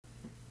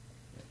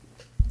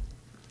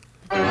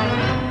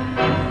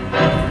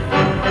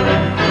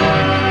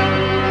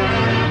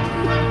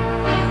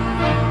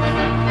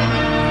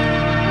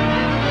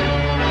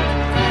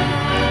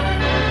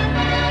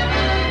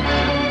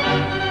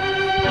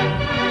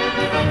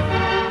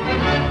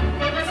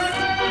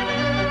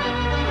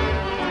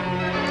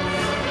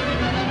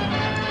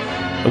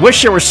I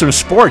wish there was some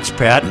sports,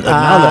 Pat.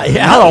 But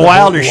now the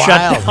Wild are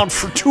shut down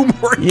for 2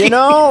 more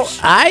games.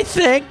 I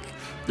think,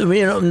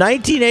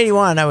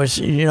 1981,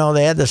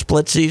 they had the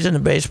split season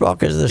in baseball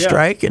because of the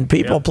strike, and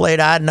people played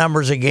odd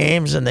numbers of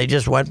games, and they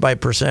just went by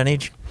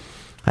percentage.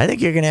 I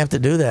think you're going to have to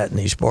do that in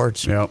these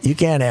sports. Yep. You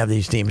can't have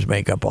these teams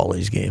make up all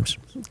these games,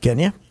 can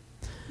you?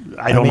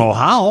 I don't know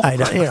how. They're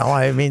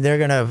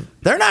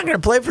not going to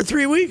play for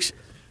 3 weeks.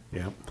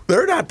 Yeah.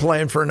 They're not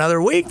playing for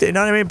another week. They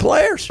don't have any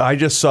players. I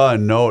just saw a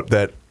note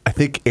that I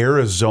think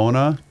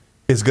Arizona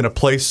is going to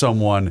play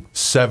someone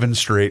 7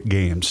 straight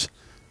games.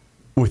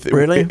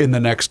 Really? In the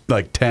next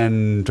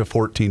 10 to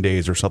 14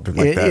 days or something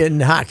like that.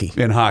 In hockey.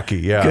 In hockey,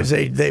 yeah. Because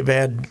they've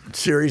had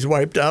series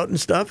wiped out and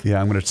stuff.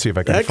 Yeah, I'm going to see if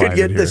I can That find could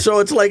get it here. so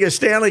it's like a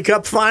Stanley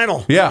Cup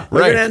final. Yeah,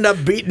 They're right. going to end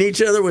up beating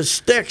each other with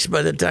sticks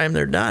by the time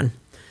they're done.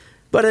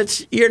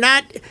 But you're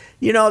not,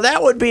 that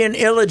would be an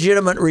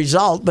illegitimate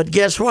result. But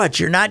guess what?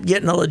 You're not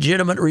getting a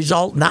legitimate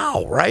result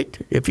now, right?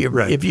 If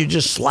you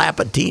just slap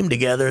a team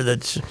together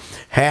that's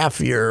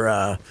half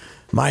your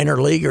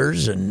minor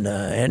leaguers and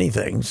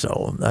anything.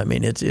 So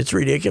it's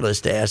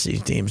ridiculous to ask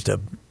these teams to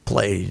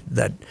play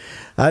that.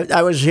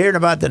 I was hearing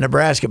about the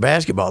Nebraska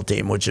basketball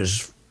team, which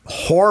is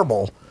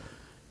horrible.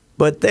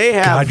 But they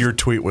have. God, your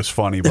tweet was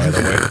funny, by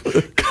the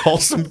way. Call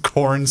some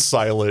corn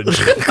silage.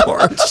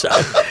 Corn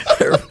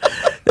silage.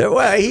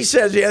 Well, he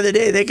says the other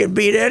day they can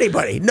beat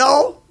anybody.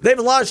 No, they've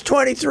lost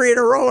 23 in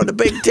a row in the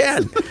Big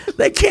Ten.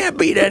 They can't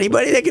beat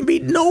anybody. They can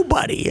beat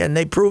nobody, and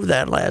they proved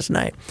that last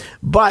night.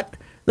 But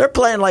they're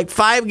playing like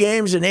 5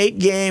 games in 8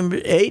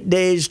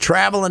 days,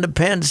 traveling to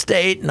Penn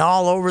State and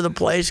all over the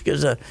place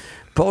because of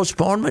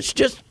postponements.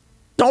 Just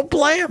don't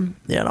play them.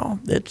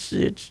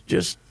 It's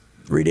just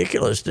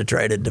ridiculous to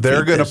try to defeat.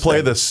 They're going to this play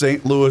thing. the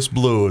St. Louis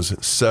Blues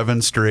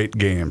 7 straight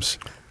games.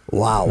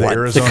 Wow,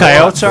 The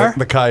Coyotes are?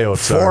 The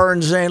Coyotes 4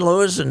 in St.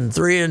 Louis and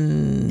 3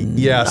 in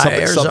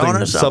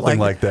Arizona, something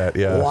like that.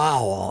 Yeah.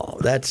 Wow,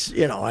 that's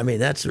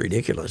that's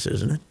ridiculous,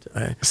 isn't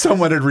it?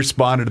 Someone had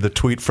responded to the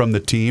tweet from the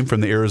team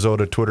from the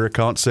Arizona Twitter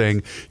account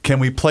saying, "Can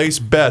we place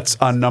bets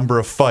on number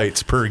of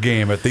fights per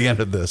game at the end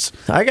of this?"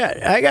 I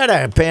got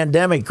a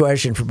pandemic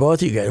question for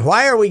both of you guys.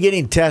 Why are we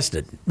getting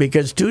tested?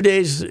 Because 2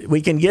 days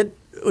we can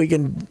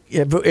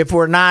if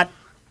we're not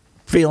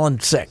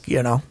feeling sick,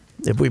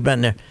 if we've been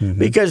there. Mm-hmm.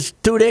 Because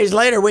 2 days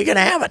later, we can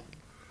have it,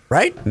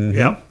 right? Mm-hmm.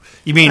 Yep.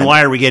 You mean,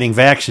 why are we getting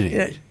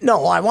vaccinated?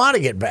 No, I want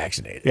to get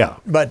vaccinated. Yeah.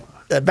 But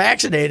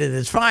vaccinated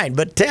is fine,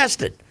 but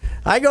tested.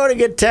 I go to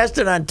get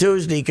tested on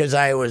Tuesday because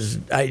I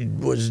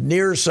was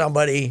near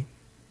somebody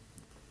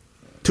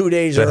 2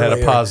 days that earlier.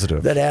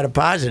 That had a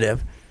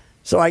positive.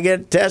 So I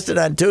get tested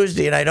on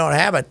Tuesday and I don't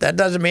have it. That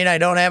doesn't mean I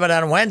don't have it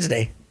on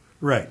Wednesday.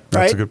 Right.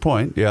 That's a good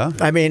point, yeah.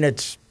 I mean,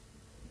 it's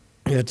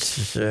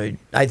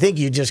I think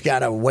you just got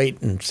to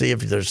wait and see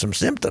if there's some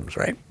symptoms,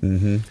 right?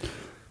 Mm-hmm.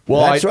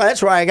 Well,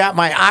 that's why I got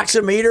my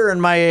oximeter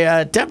and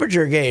my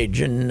temperature gauge,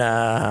 and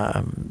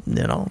I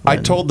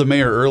told the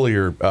mayor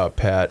earlier,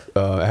 Pat,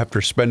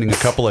 after spending a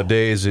couple of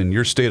days in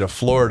your state of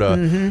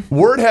Florida,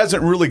 word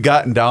hasn't really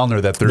gotten down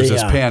there that there's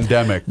this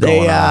pandemic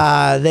going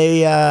on.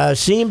 They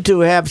seem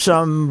to have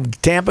some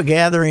Tampa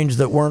gatherings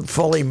that weren't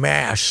fully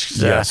masked.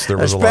 Yes, there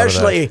was a lot of that.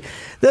 Especially,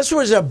 this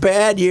was a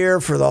bad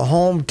year for the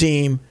home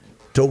team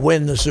to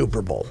win the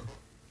Super Bowl.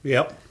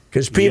 Yep.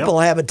 Because people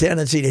have a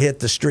tendency to hit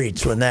the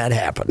streets when that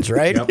happens,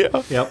 right?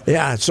 Yep.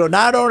 Yeah, so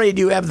not only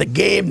do you have the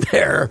game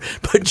there,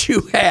 but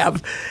you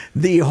have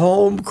the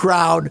home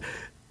crowd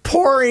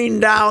pouring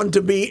down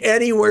to be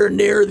anywhere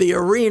near the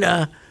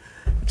arena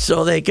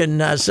so they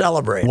can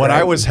celebrate. When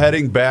I was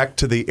heading back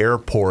to the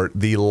airport,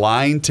 the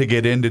line to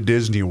get into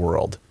Disney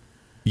World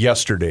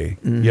yesterday,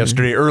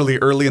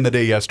 early in the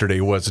day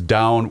yesterday, was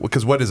down,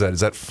 because what is that?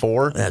 Is that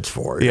 4? That's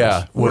 4.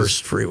 Yeah.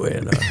 Worst freeway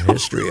in the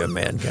history of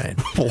mankind.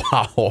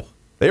 Wow.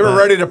 They were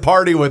ready to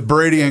party with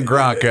Brady and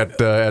Gronk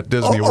at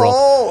Disney World.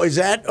 Oh, is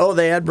that? Oh,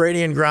 they had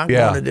Brady and Gronk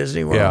going to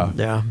Disney World.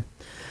 Yeah.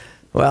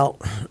 Well,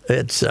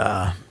 it's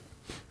I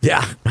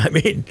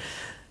mean,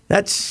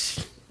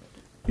 that's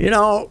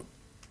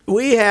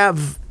we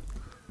have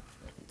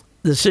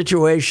the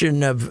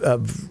situation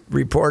of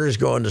reporters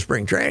going to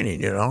spring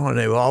training, and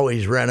they've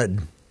always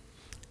rented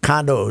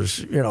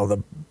condos.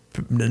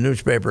 The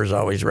newspapers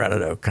always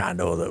rented a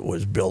condo that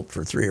was built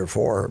for 3 or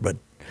 4, but.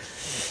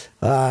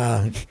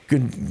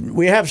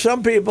 We have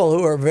some people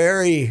who are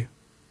very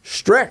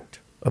strict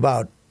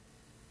about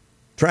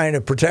trying to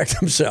protect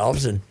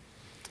themselves, and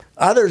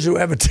others who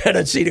have a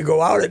tendency to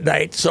go out at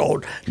night.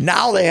 So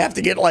now they have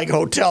to get like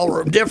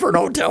different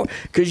hotel,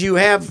 because you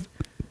have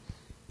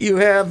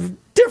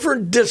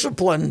different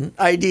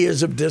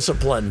ideas of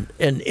discipline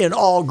in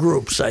all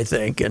groups, I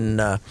think.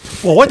 And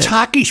what's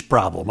hockey's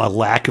problem? A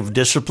lack of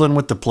discipline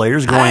with the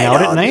players going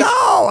out at night?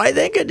 No, I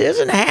think it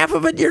isn't. Half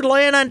of it, you're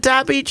laying on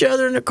top of each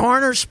other in the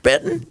corner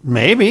spitting.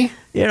 Maybe.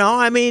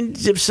 I mean,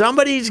 if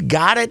somebody's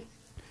got it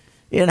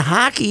in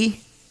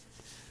hockey,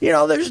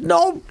 there's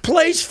no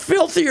place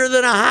filthier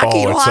than a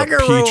hockey locker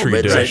room.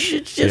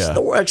 It's just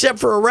except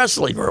for a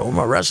wrestling room.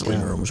 A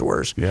wrestling room's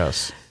worse.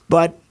 Yes.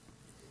 But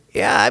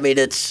yeah, I mean,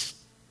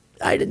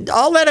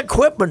 all that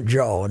equipment,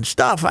 Joe, and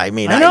stuff. I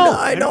mean,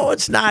 I know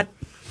it's not,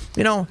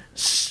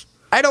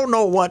 I don't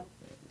know what.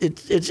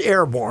 It's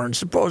airborne,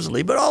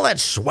 supposedly, but all that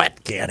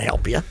sweat can't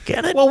help you,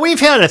 can it? Well, we've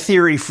had a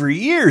theory for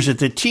years that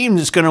the team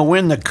that's going to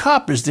win the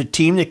cup is the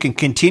team that can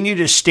continue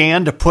to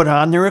stand to put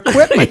on their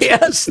equipment.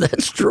 Yes,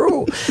 that's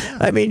true.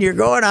 I mean, you're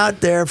going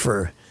out there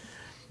for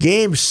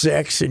Game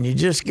 6, and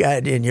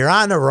you're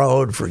on the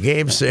road for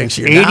Game 6.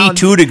 You're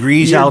 82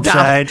 degrees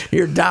outside.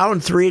 You're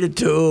down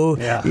 3-2.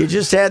 Yeah. You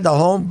just had the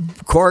home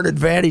court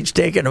advantage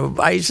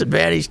ice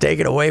advantage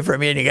taken away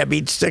from you, and you got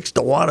beat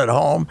 6-1 at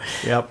home.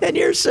 Yep. And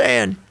you're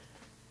saying,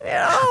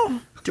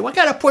 do I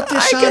got to put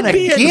this on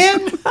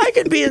again? I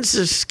could be in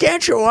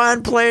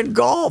Saskatchewan playing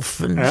golf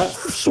and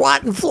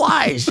swatting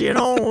flies.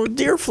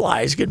 Deer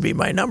flies could be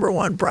my number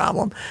one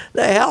problem.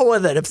 The hell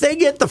with it. If they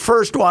get the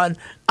first one,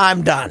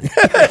 I'm done.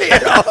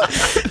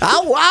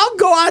 I'll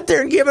go out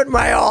there and give it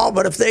my all.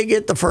 But if they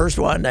get the first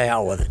one, the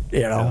hell with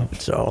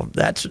it. So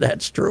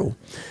that's true.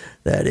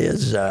 That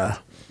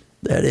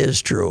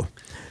is true.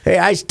 Hey,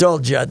 I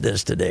told Judd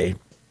this today,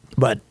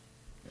 but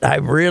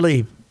I'm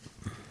really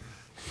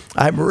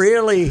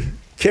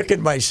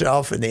kicking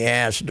myself in the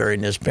ass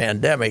during this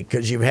pandemic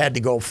because you've had to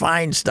go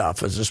find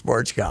stuff as a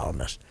sports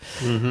columnist.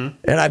 Mm-hmm.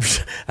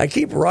 And I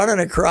keep running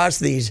across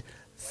these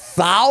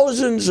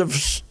thousands of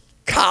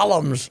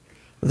columns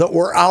that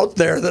were out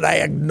there that I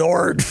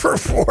ignored for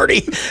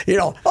 40.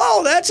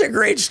 That's a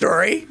great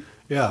story.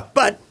 Yeah.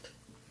 But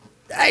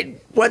I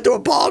went to a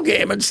ball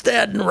game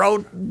instead and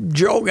wrote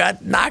Joe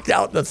got knocked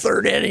out in the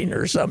third inning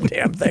or some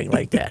damn thing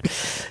like that.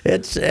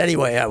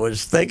 Anyway, I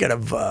was thinking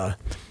of...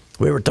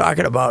 we were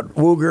talking about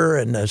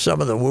Wooger and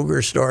some of the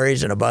Wooger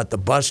stories and about the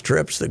bus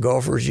trips the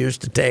Gophers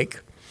used to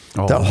take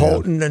to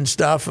Houghton and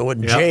stuff. And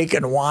when Jake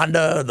and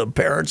Wanda, the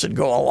parents, would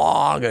go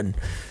along, and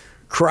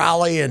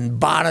Crowley and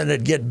Bonnet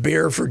would get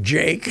beer for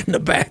Jake in the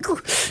back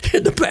of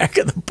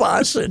the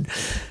bus. And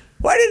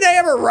why didn't they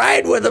ever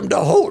ride with him to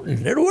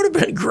Houghton? It would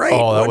have been great.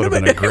 Oh, that would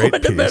have been a great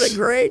piece. It would have been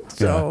great.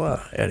 So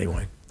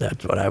anyway,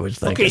 that's what I was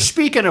thinking. Okay,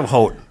 speaking of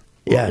Houghton.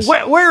 Yes.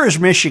 Where is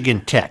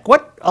Michigan Tech?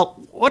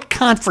 What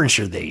conference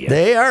are they in?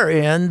 They are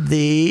in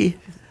the.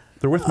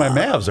 They're with my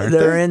Mavs, aren't they?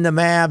 They're in the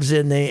Mavs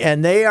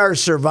and they are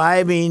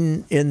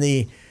surviving in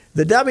the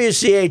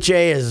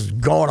WCHA is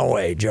going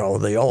away, Joe.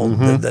 The old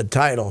the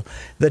title,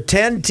 the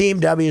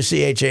 10-team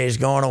WCHA is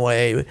going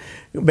away.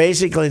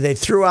 Basically, they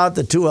threw out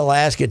the 2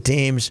 Alaska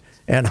teams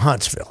and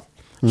Huntsville.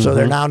 So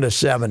they're down to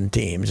 7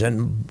 teams,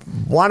 and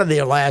one of the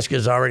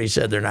Alaskas already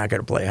said they're not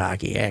going to play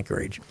hockey,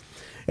 Anchorage.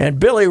 And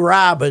Billy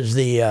Robb is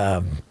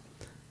the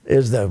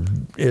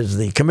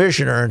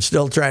commissioner and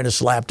still trying to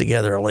slap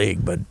together a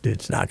league, but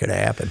it's not going to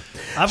happen.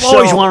 I've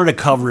always wanted to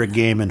cover a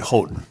game in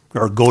Houghton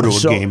or go to a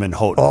game in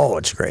Houghton. Oh,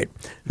 it's great.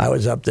 I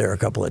was up there a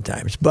couple of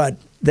times, but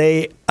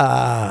they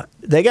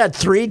got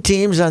 3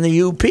 teams on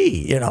the UP.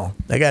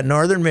 They got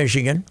Northern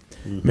Michigan,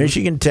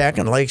 Michigan Tech,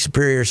 and Lake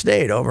Superior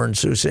State over in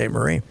Sault Ste.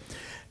 Marie,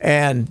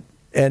 and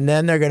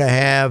then they're going to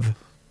have.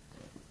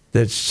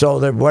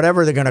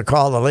 Whatever they're going to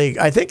call the league,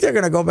 I think they're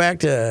going to go back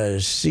to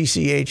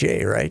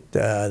CCHA, right?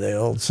 The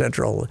old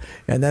Central,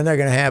 and then they're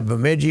going to have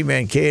Bemidji,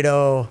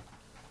 Mankato.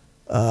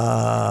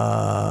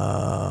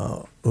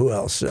 Who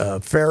else?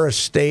 Ferris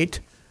State,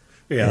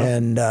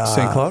 and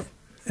St. Cloud.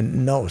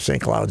 No, St.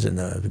 Cloud's in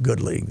the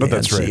good league. Oh,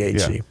 that's right.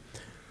 Yeah.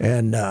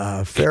 And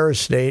Ferris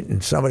State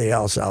and somebody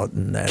else out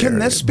in that Can area.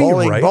 this be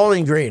right?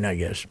 Bowling Green, I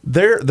guess.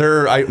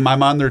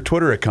 I'm on their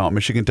Twitter account,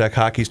 Michigan Tech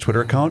Hockey's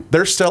Twitter account.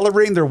 They're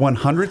celebrating their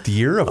 100th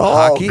year of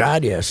hockey. Oh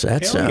God, yes,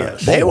 that's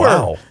yes. They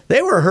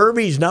were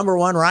Herbie's number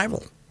one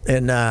rival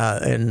in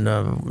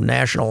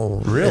national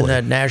in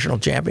that national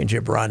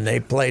championship run. They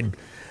played.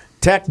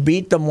 Tech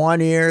beat them one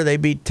year. They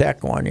beat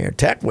Tech one year.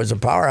 Tech was a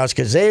powerhouse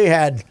because they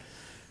had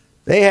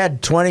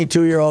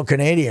 22-year-old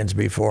Canadians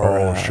before.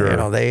 Oh,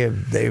 sure.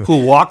 They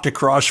who walked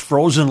across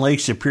frozen Lake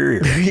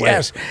Superior.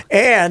 Yes,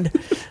 and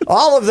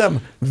all of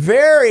them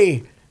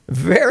very,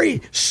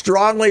 very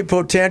strongly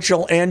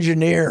potential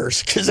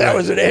engineers because that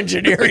was an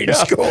engineering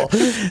school.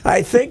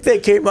 I think they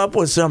came up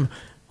with some.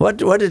 What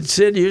did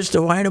Sid used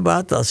to whine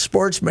about? The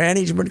sports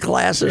management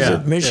classes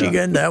at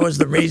Michigan. That was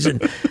the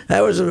reason.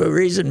 That was the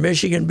reason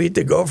Michigan beat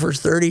the Gophers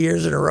 30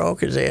 years in a row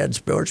because they had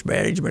sports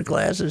management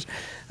classes.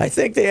 I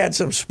think they had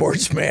some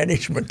sports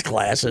management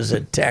classes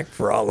at Tech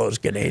for all those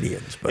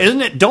Canadians. But. Isn't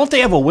it? Don't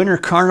they have a winter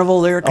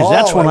carnival there? Because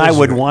that's when I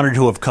would wanted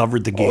to have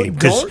covered the game.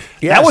 Because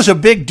that was a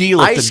big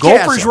deal. If the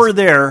Gophers were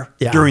there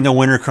during the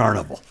winter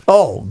carnival.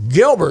 Oh,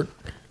 Gilbert.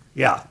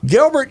 Yeah.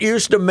 Gilbert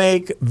used to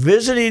make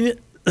visiting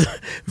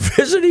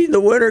the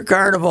Winter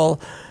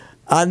Carnival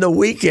on the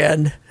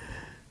weekend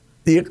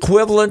the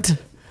equivalent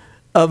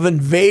of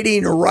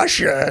invading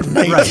Russia,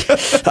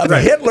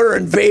 Hitler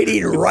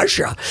invading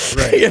Russia.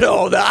 Right.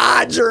 The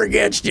odds are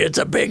against you. It's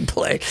a big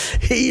play.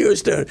 He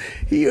used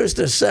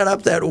to set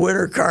up that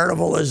Winter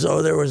Carnival as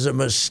though there was a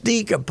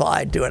mystique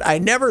applied to it. I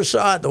never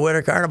saw it at the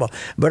Winter Carnival,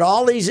 but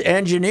all these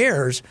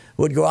engineers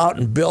would go out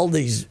and build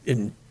these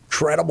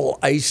incredible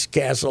ice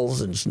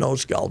castles and snow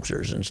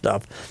sculptures and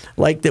stuff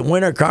like the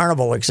Winter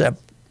Carnival,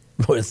 except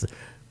with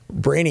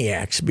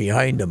brainiacs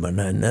behind them, and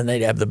then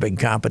they'd have the big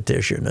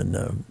competition, and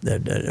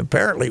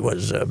apparently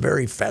was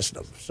very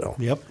festive. So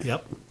Yep.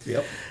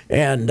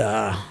 And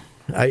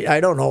I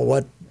don't know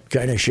what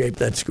kind of shape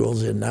that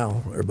school's in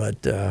now,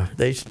 but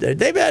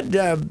they've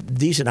had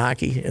decent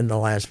hockey in the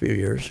last few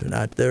years.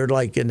 They're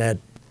like in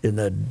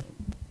the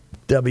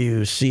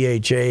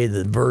WCHA,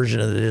 the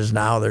version that it is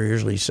now. They're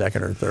usually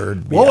second or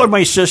third. What would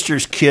my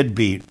sister's kid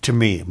be to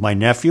me? My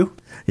nephew?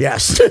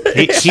 Yes.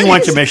 He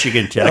went to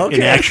Michigan Tech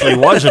and actually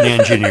was an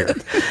engineer.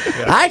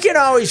 Yeah. I can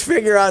always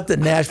figure out the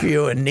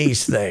nephew and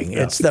niece thing.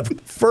 Yeah. It's the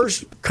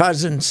first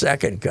cousin,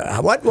 second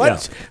cousin.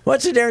 What's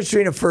the difference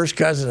between a first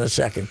cousin and a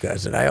second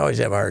cousin? I always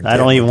have a hard time. I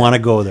don't even want to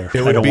go there.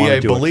 It would be, I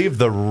believe,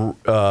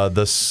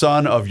 the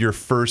son of your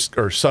first,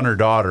 or son or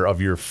daughter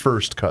of your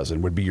first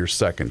cousin would be your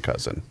second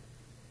cousin.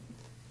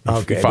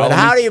 Okay, but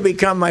how do you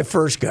become my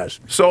first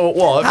cousin? So,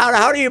 well,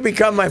 how do you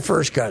become my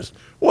first cousin?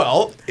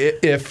 Well,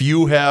 if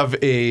you have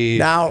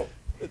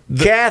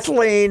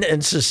Kathleen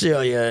and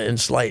Cecilia in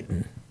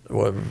Slayton,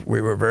 we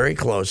were very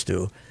close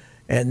to,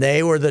 and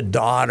they were the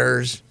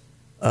daughters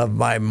of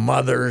my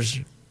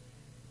mother's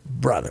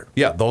brother.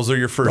 Yeah, those are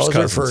your first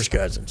cousins. Those are first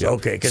cousins. Yep.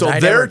 Okay. So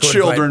their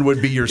children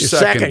would be your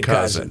second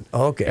cousin.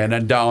 Okay. And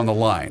then down the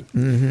line.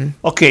 Mm-hmm.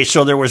 Okay,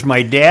 so there was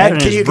my dad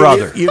and his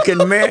brother. You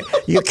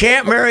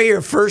can't marry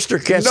your first or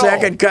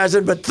second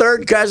cousin, but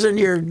third cousin,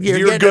 you're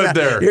getting good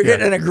there. You're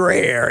getting in a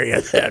gray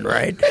area then,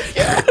 right?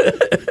 Yeah.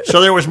 So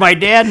there was my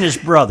dad and his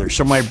brother.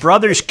 So my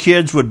brother's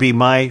kids would be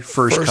my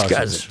first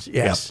cousins.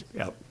 Yes.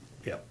 Yep.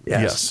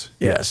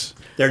 Yes.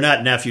 They're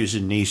not nephews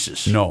and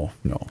nieces. No.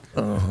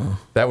 Uh-huh.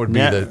 That would be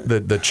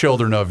the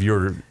children of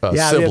your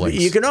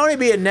siblings. You can only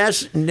be a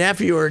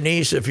nephew or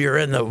niece if you're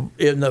in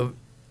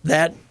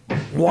that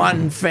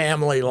one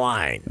family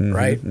line,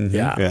 right? Mm-hmm.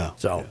 Yeah.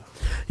 So,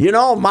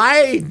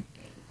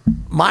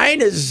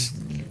 mine is,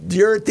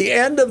 you're at the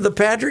end of the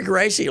Patrick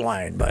Ricey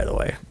line, by the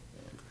way.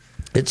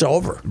 It's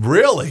over.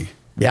 Really?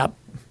 Yep.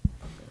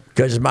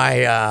 Because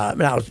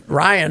now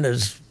Ryan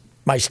is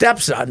my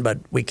stepson, but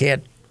we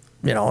can't.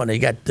 And he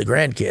got the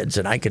grandkids,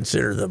 and I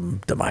consider them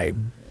to my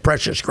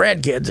precious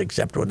grandkids,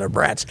 except when they're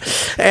brats.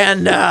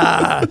 And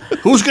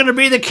who's going to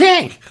be the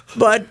king?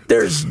 But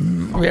there's,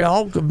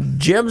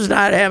 Jim's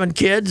not having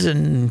kids,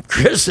 and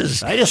Chris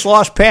is. I just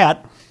lost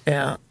Pat.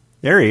 Yeah,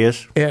 there he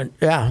is. And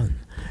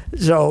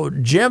so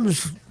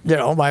Jim's,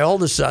 my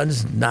oldest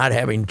son's not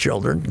having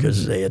children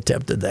because they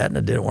attempted that and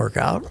it didn't work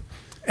out,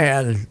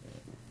 and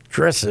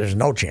Chris, there's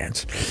no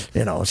chance.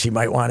 She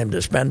might want him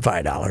to spend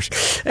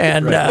 $5,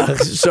 and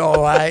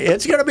so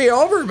it's going to be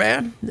over,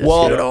 man. It's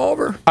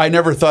over. I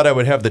never thought I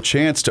would have the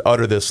chance to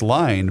utter this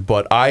line,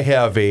 but I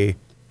have a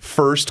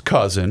first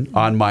cousin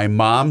on my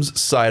mom's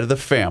side of the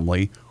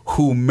family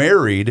who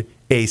married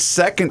a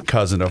second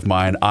cousin of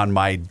mine on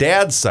my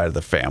dad's side of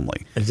the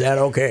family. Is that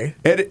okay?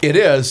 It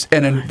is.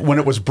 And then when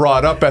it was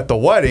brought up at the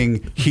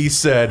wedding, he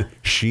said,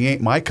 "She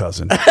ain't my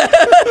cousin."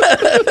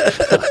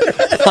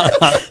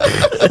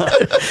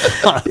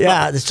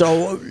 Yeah.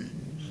 So,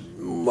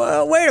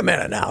 wait a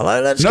minute now.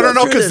 Let's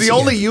No, because the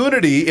only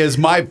unity is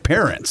my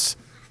parents.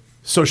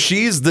 So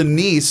she's the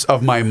niece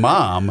of my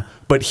mom,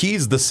 but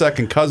he's the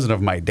second cousin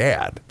of my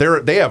dad.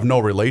 They have no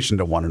relation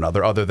to one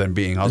another other than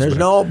being husband. There's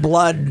no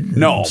blood.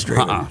 No.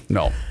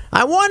 No.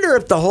 I wonder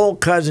if the whole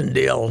cousin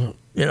deal.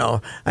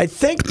 I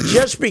think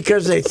just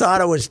because they thought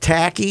it was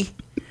tacky.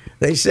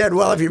 They said,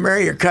 well, if you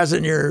marry your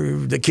cousin,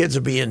 the kids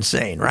will be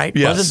insane, right?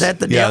 Yes. Wasn't that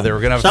the deal? Yeah, they were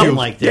going to have something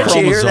like that.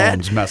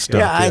 Chromosomes messed up.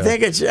 Yeah, I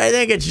think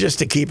it's just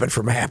to keep it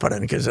from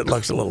happening because it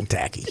looks a little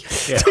tacky.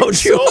 Yeah.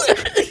 Don't you?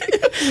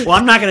 Well,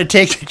 I'm not going to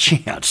take a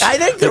chance. I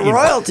think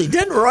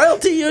didn't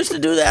royalty used to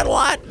do that a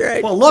lot,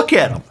 right? Well, look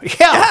at them.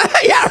 Yeah.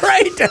 Yeah,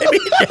 right. I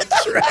mean,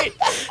 that's right.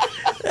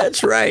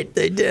 That's right.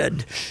 They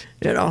did.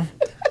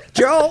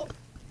 Joe,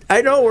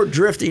 I know we're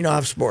drifting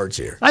off sports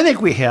here. I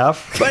think we have.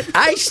 But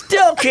I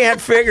still can't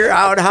figure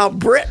out how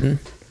Great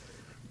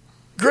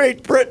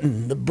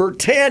Britain, the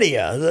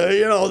Britannia,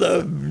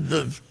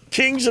 the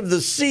kings of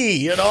the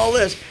sea and all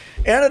this,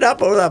 ended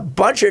up with a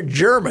bunch of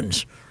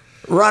Germans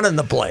running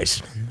the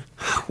place.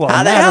 Well,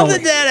 how the hell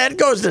did that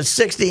goes to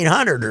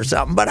 1600 or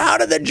something, but how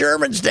did the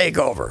Germans take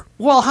over?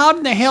 Well, how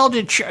in the hell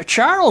did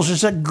Charles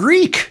is a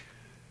Greek?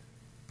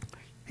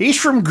 He's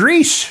from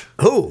Greece.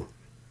 Who?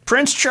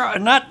 Prince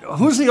Charles,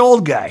 who's the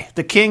old guy?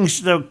 The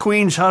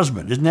Queen's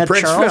husband. Isn't that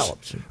Prince Charles?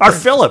 Philip. Or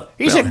Philip.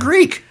 He's a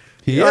Greek.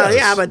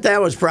 Yeah, but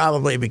that was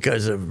probably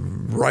because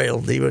of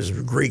royalty. He was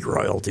Greek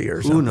royalty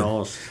or something. Who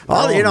knows? A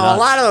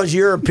lot of those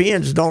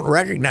Europeans don't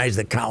recognize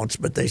the counts,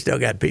 but they still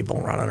got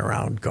people running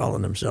around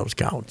calling themselves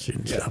counts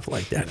and stuff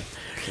like that.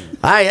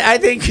 I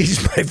think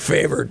he's my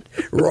favorite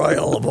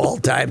royal of all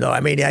time, though.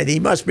 I mean, he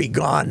must be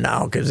gone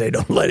now because they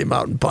don't let him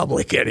out in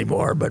public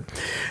anymore. But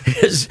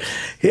his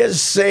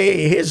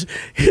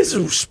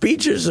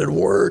speeches and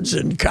words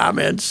and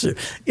comments,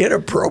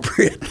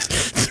 inappropriate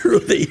through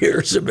the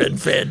years, have been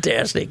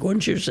fantastic,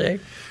 wouldn't you say?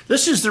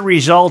 This is the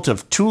result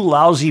of two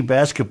lousy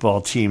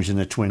basketball teams in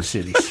the Twin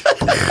Cities.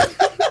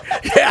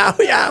 Yeah.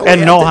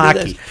 And no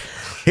hockey.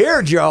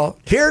 Here, Joe,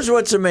 here's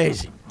what's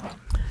amazing.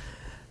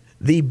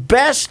 the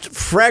best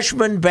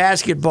freshman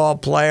basketball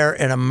player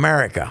in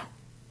America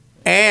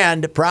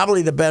and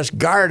probably the best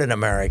guard in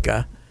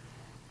America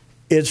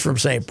is from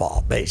St.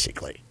 Paul,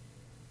 basically.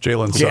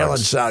 Jalen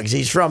Suggs.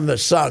 He's from the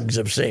Suggs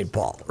of St.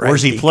 Paul. Right?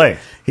 Where's he play?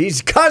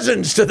 He's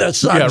cousins to the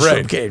Suggs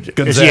from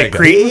Cajun. Is he at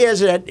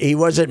Creighton? He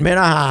was at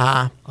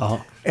Minnehaha,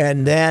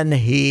 and then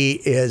he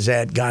is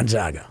at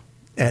Gonzaga.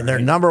 And they're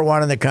number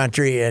one in the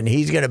country, and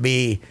he's going to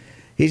be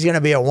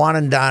a one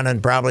and done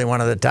and probably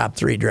one of the top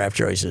 3 draft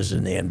choices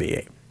in the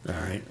NBA. All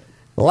right.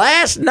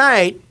 Last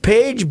night,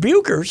 Paige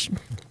Buchers,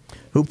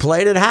 who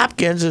played at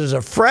Hopkins, is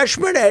a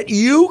freshman at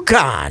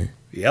UConn.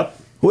 Yep.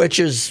 Which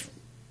is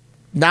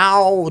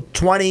now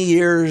 25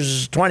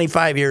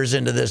 years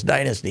into this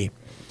dynasty.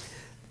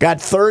 Got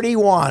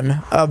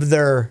 31 of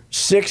their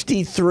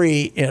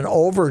 63 in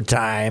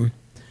overtime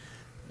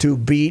to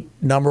beat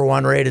number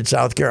 1 rated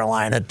South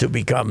Carolina to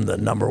become the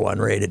number 1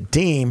 rated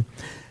team.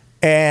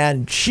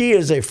 And she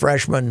is a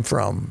freshman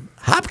from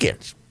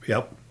Hopkins.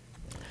 Yep.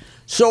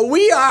 So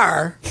we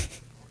are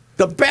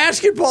the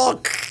basketball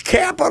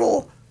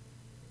capital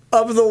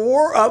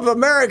of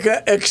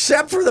America,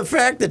 except for the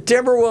fact that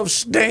Timberwolves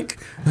stink,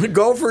 the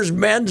Gophers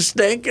men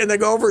stink, and the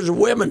Gophers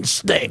women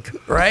stink,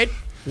 right?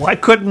 Why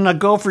couldn't the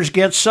Gophers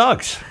get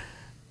Suggs?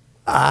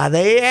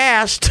 They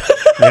asked.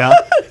 Yeah.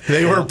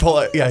 They were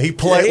he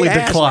politely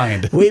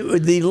declined.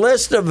 The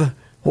list of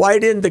why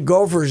didn't the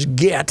Gophers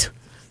get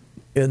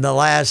in the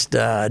last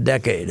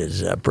decade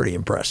is pretty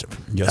impressive.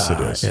 Yes, it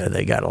is. Yeah,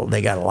 they got a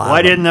lot.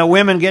 Why didn't the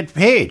women get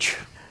Paige?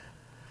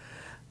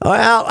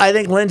 Well, I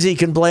think Lindsay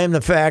can blame the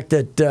fact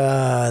that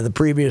the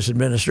previous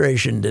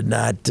administration did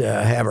not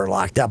have her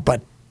locked up.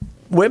 But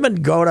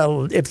women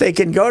if they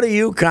can go to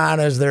UConn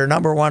as their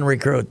number 1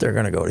 recruit, they're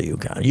going to go to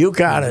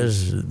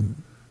UConn.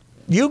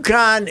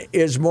 UConn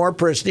is more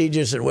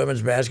prestigious in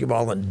women's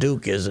basketball than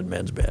Duke is in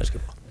men's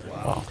basketball.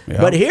 Wow.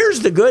 Yeah. But here's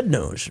the good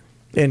news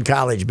in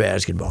college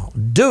basketball.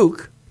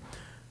 Duke,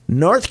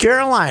 North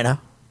Carolina,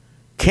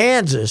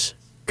 Kansas,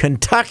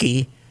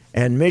 Kentucky,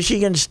 and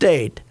Michigan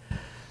State,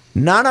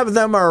 none of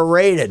them are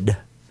rated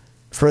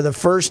for the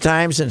first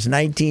time since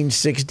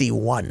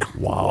 1961.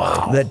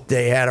 Wow. That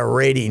they had a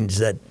ratings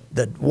that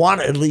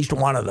at least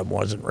one of them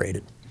wasn't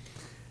rated.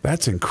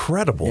 That's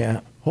incredible.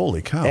 Yeah.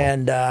 Holy cow.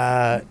 And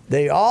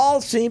they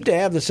all seem to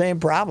have the same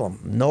problem.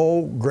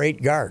 No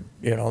great guard.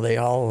 They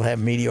all have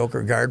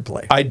mediocre guard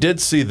play. I did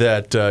see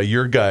that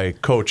your guy,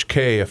 Coach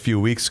K, a few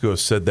weeks ago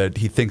said that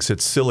he thinks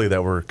it's silly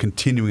that we're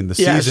continuing the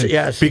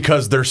season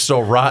because they're so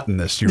rotten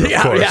this year,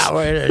 of course.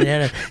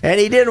 Yeah, and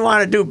he didn't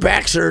want to do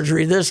back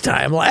surgery this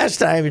time. Last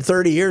time,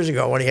 30 years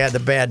ago, when he had the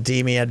bad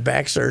team, he had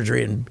back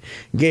surgery and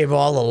gave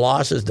all the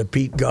losses to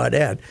Pete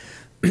Gaudet.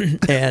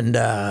 And,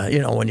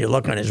 when you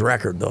look on his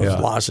record, those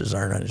losses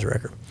aren't on his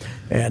record.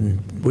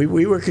 And he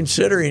was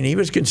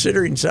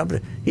considering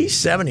something. He's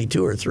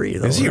 72 or 3,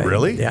 though. Is he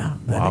really? Yeah,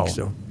 wow. I think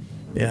so.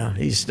 Yeah,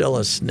 he's still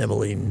a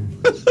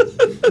sniveling,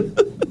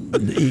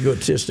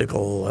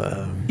 egotistical.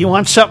 You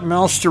want something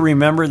else to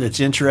remember that's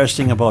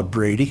interesting about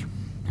Brady?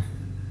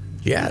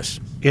 Yes.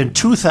 In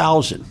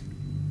 2000,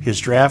 his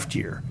draft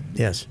year.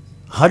 Yes.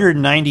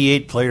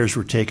 198 players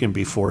were taken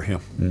before him.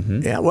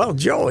 Mm-hmm. Yeah, well,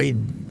 Joe, he'd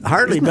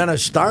hardly been a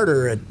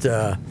starter at.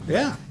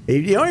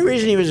 The only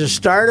reason he was a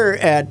starter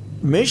at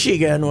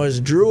Michigan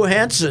was Drew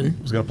Henson.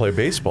 He was going to play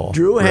baseball.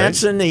 Drew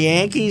Henson, the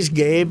Yankees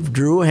gave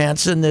Drew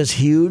Henson this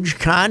huge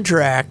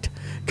contract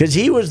because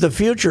he was the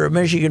future of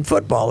Michigan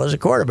football as a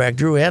quarterback.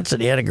 Drew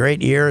Henson, he had a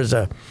great year as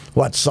a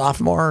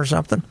sophomore or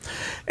something,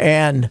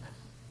 and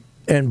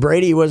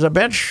Brady was a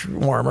bench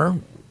warmer,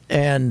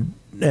 and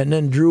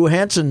then Drew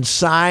Henson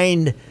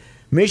signed.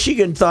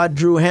 Michigan thought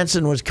Drew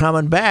Henson was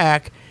coming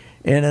back,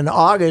 and in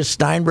August,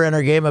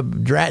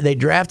 Steinbrenner they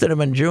drafted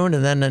him in June,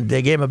 and then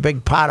they gave him a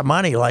big pot of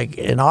money like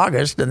in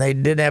August, and they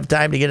didn't have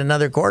time to get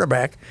another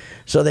quarterback,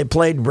 so they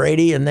played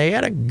Brady, and they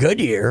had a good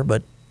year,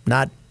 but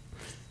not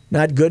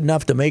good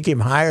enough to make him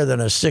higher than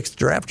a 6th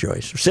draft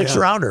choice, 6th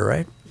rounder,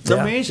 right? It's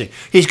amazing.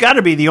 He's got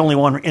to be the only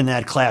one in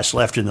that class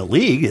left in the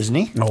league, isn't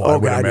he? Oh, I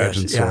would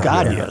imagine so. Yeah.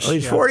 God, yes. Well,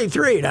 he's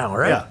 43 now,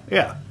 right?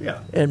 Yeah.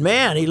 And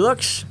man, he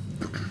looks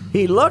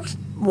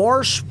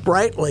more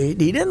sprightly.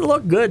 He didn't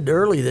look good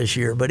early this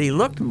year, but he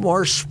looked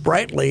more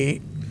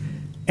sprightly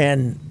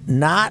and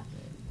not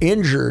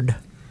injured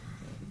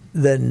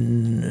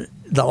than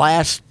the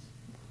last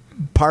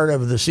part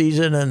of the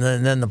season and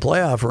then the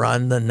playoff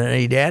run than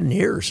he'd had in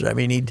years. I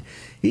mean,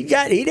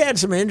 he'd had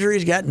some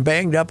injuries, gotten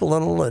banged up a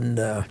little,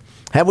 and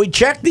have we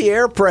checked the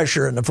air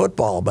pressure in the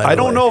football? I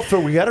don't know if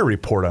we got a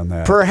report on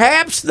that.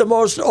 Perhaps the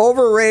most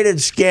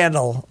overrated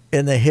scandal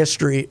in the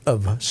history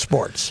of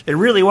sports. It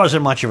really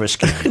wasn't much of a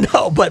scandal.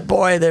 No, but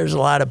boy, there's a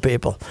lot of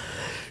people.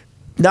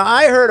 Now,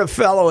 I heard a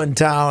fellow in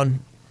town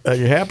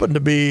happened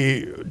to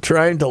be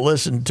trying to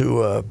listen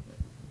to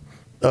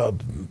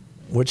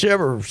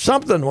whichever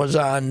something was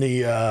on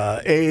the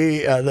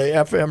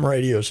FM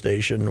radio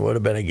station, would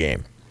have been a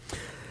game,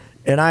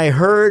 and I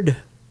heard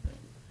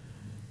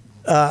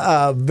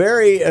a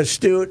very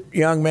astute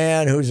young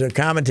man who's a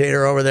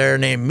commentator over there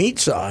named Meat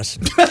Sauce.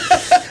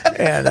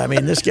 And I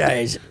mean, this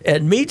guy's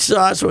and Meat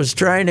Sauce was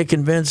trying to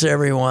convince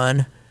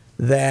everyone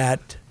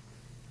that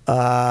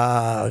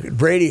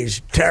Brady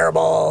is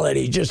terrible and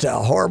he's just a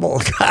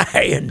horrible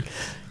guy. And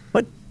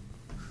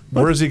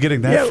where is he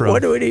getting that from?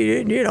 What would he?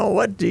 You know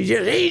what?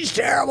 He's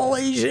terrible.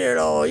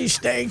 He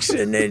stinks,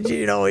 and then,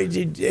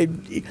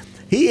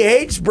 he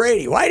hates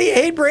Brady. Why do you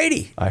hate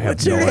Brady? I have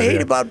What's there no to idea.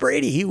 hate about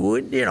Brady? He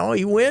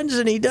wins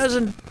and he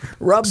doesn't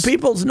rub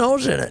people's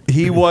nose in it.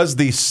 He was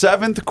the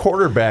 7th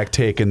quarterback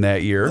taken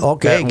that year.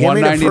 Okay, at give me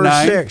the first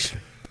 199. 6.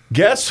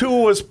 Guess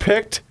who was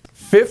picked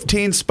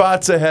 15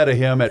 spots ahead of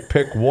him at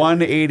pick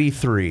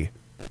 183?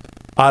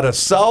 Out of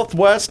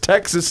Southwest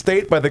Texas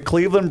State by the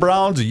Cleveland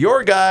Browns,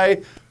 your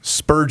guy,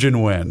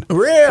 Spurgeon Wynn.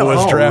 Really? Who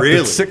was drafted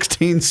really?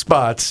 16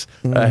 spots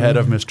ahead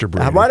of Mr.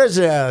 Brady. What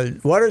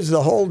is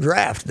the whole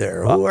draft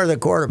there? Who are the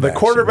quarterbacks? The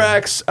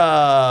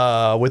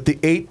quarterbacks with the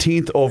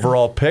 18th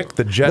overall pick,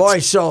 the Jets. Boy,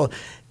 so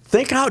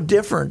think how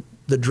different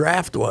the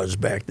draft was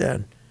back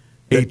then.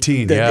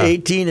 18, That yeah.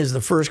 18 is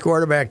the first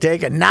quarterback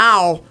taken.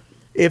 Now,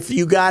 if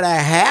you got a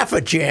half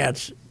a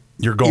chance,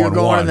 You're going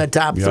in one. the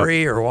top Yep.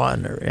 3 or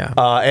 1. Or, yeah.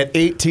 At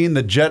 18,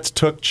 the Jets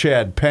took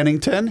Chad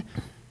Pennington.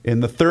 In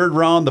the 3rd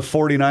round, the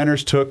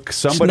 49ers took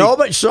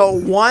somebody. So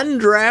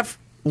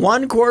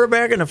one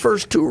quarterback in the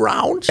first 2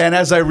 rounds? And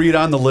as I read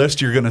on the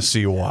list, you're going to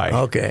see why.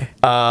 Okay.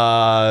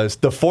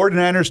 The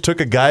 49ers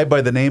took a guy by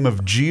the name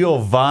of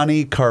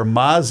Giovanni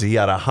Carmazzi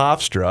out of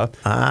Hofstra.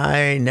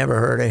 I never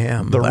heard of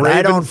him, The but I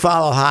Ravens- don't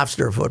follow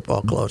Hofstra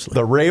football closely.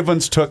 The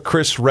Ravens took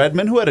Chris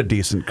Redman, who had a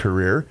decent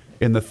career.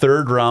 In the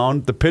 3rd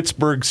round, the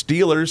Pittsburgh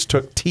Steelers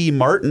took T.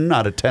 Martin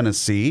out of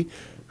Tennessee.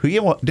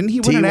 Didn't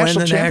he win a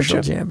national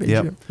championship?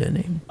 Championship, didn't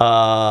he?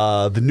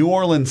 The New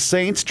Orleans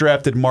Saints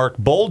drafted Mark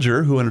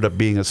Bulger, who ended up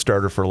being a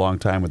starter for a long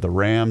time with the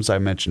Rams. I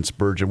mentioned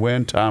Spurgeon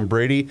Wynn, Tom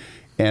Brady.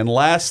 And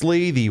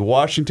lastly, the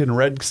Washington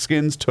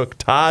Redskins took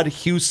Todd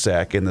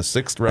Husak in the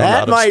 6th round out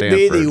That of might Stanford.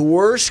 be the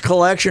worst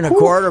collection of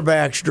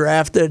quarterbacks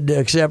drafted,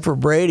 except for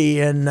Brady,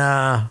 in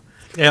the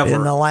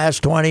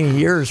last 20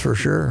 years for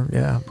sure.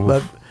 Yeah,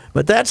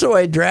 but that's the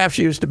way drafts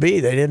used to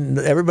be.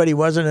 Everybody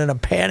wasn't in a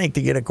panic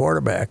to get a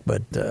quarterback,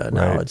 but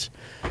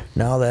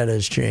now that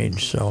has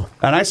changed. So,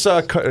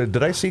 And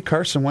did I see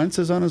Carson Wentz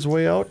is on his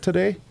way out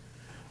today?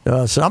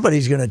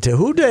 somebody's going to.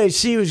 Who did I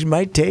see who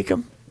might take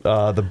him?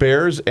 The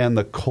Bears and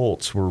the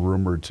Colts were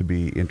rumored to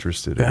be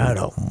interested in God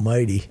him.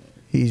 Almighty,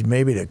 he's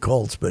maybe the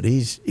Colts, but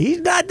he's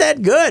not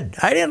that good.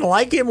 I didn't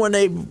like him when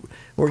they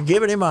were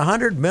giving him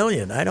 $100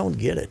 million. I don't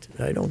get it.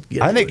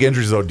 I think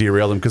injuries, though,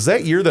 derailed him because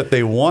that year that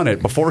they won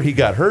it, before he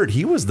got hurt,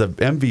 he was the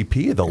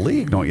MVP of the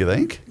league, don't you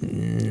think?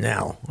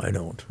 No, I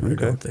don't. I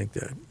don't think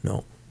that.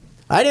 No.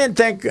 I didn't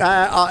think,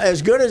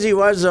 as good as he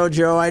was, though,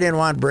 Joe, I didn't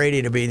want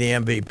Brady to be the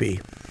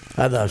MVP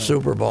of the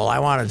Super Bowl. I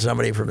wanted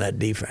somebody from that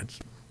defense.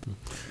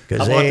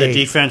 How about the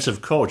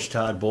defensive coach,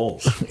 Todd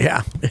Bowles?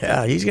 Yeah,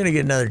 he's going to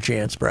get another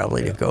chance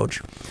probably to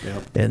coach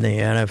in the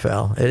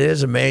NFL. It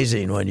is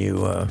amazing when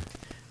you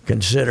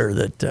consider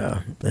that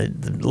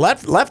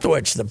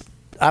Leftwich, the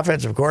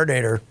offensive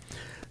coordinator,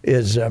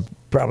 is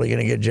probably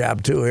going to get a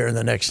job too here in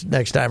the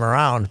next time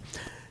around.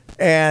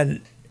 And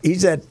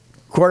he's that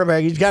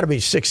quarterback. He's got to be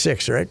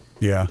 6'6", right?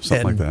 Yeah,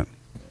 something like that.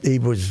 He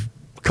was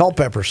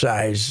Culpepper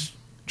size.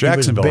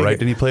 Jacksonville, right?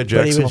 Didn't he play at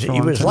Jacksonville for a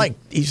long time?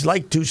 He's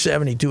like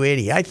 270,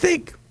 280.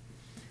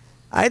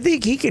 I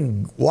think he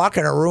can walk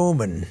in a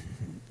room and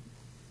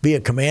be a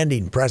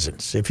commanding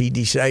presence if he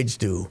decides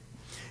to.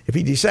 If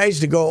he decides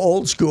to go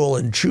old school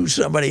and chew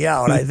somebody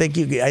out, I think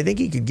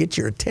he could get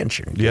your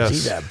attention. Yes.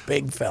 He's a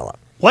big fella.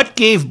 What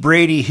gave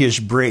Brady his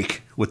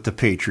break with the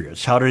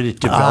Patriots? How did it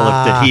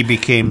develop that he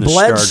became the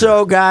starter?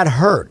 Bledsoe got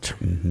hurt.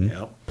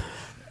 Yep.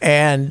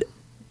 And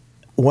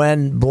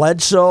when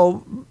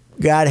Bledsoe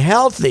got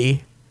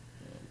healthy,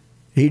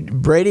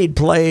 Brady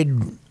played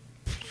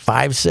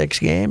 5-6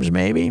 games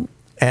maybe,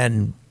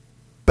 and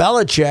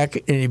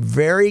Belichick, in a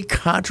very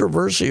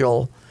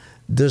controversial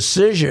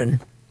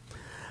decision,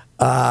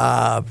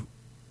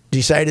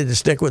 decided to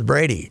stick with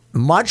Brady,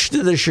 much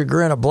to the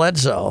chagrin of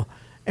Bledsoe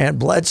and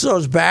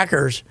Bledsoe's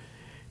backers,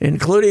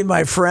 including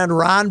my friend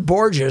Ron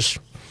Borges,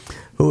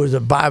 who is a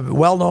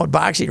well-known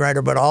boxing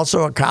writer, but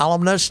also a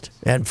columnist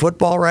and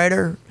football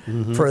writer.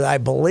 For, I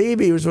believe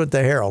he was with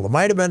the Herald. It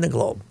might have been the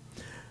Globe.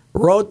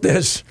 Wrote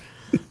this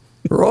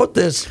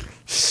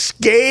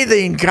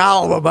scathing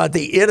column about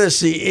the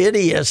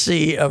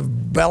idiocy of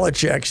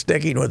Belichick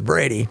sticking with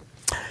Brady.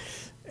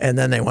 And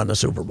then they won the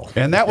Super Bowl.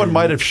 And that one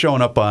might have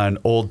shown up on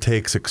Old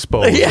Takes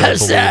Exposed.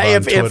 Yes, I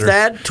believe, if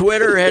that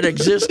Twitter had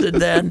existed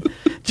then,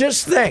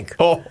 just think.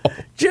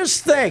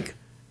 Just think.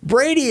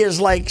 Brady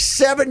is like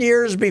 7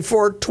 years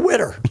before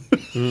Twitter.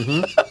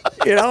 You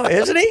know,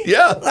 isn't he?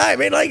 Yeah. I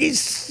mean, like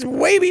he's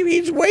way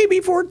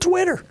before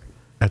Twitter.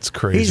 That's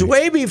crazy. He's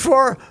way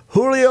before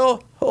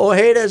Julio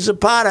Ojeda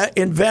Zapata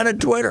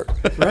invented Twitter.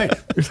 Right.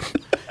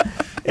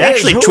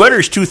 Actually,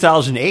 Twitter's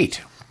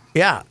 2008.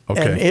 Yeah.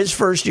 Okay. And his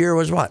first year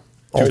was what?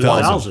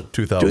 2000.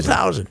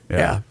 2000.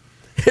 Yeah.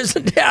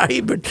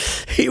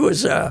 He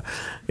was,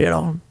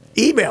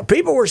 email.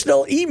 People were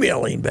still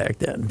emailing back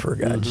then, for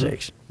God's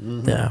sakes.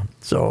 Yeah.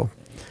 So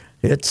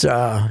It's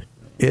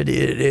it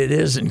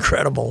is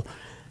incredible.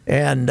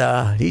 And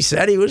he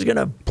said he was going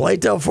to play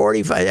till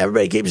 45.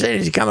 Everybody keeps saying,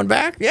 is he coming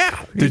back?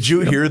 Yeah. Did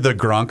you hear the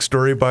Gronk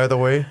story, by the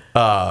way?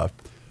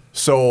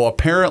 So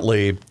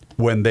apparently,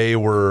 when they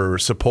were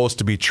supposed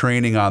to be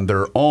training on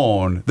their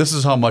own, this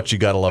is how much you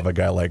got to love a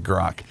guy like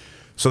Gronk.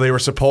 So they were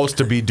supposed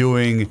to be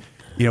doing,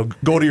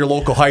 go to your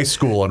local high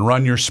school and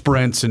run your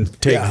sprints and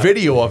take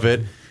video of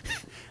it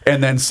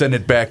and then send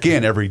it back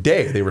in every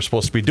day. They were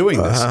supposed to be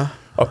doing this.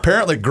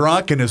 Apparently,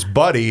 Gronk and his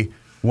buddy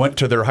went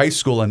to their high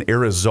school in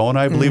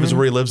Arizona, I believe is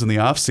where he lives in the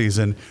off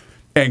season,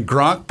 and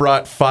Gronk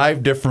brought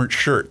 5 different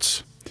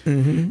shirts.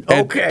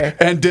 Okay.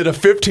 And did a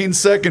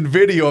 15-second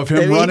video of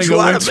him running a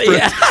wind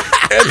sprint.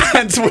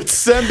 And then would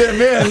send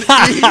him in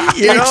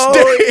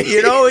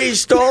you know he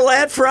stole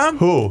that from?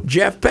 Who?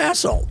 Jeff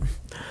Passolt.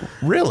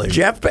 Really?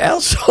 Jeff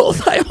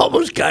Passolt. I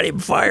almost got him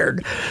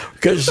fired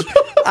because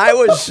I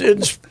was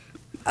in.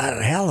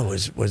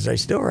 Was I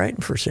still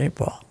writing for St.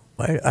 Paul?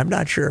 I'm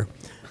not sure.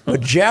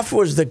 But Jeff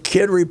was the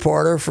kid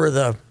reporter for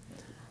the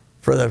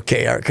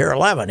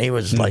KR11. He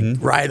was like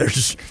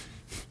Ryder's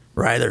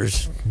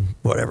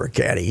whatever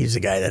caddy. He's the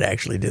guy that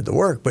actually did the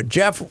work. But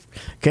Jeff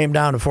came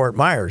down to Fort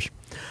Myers,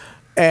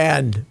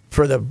 and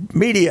for the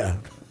media,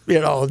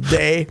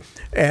 day,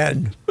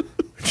 and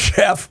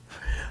Jeff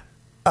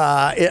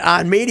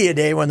on media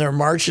day when they're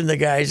marching the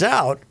guys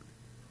out,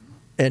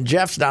 and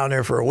Jeff's down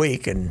there for a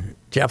week, and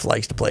Jeff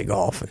likes to play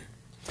golf and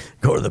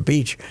go to the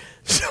beach.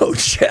 So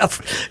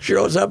Jeff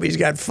shows up. He's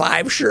got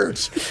 5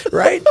 shirts,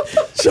 right?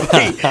 So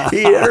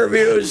he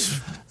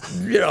interviews,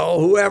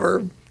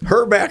 whoever,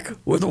 Herbeck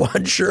with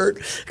 1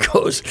 shirt,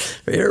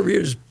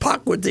 interviews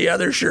Puck with the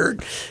other shirt,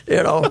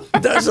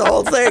 does the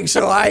whole thing.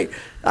 So I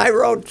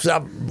wrote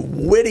some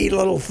witty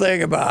little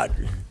thing about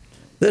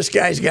this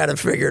guy's got it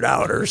figured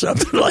out or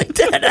something like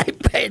that.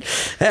 I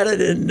had it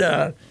in.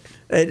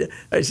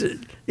 I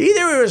said,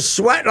 either he was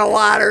sweating a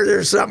lot or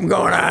there's something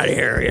going on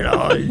here,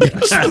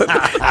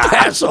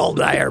 Passolt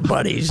and I are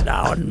buddies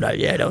now, and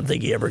I don't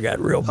think he ever got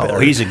real bitter. Oh,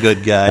 he's a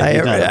good guy.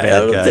 He's not a bad guy.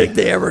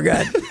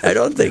 I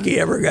don't think he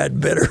ever got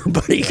bitter,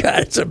 but he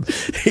got.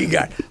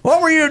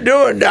 What were you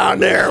doing down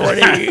there when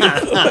he?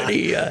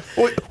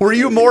 Were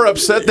you more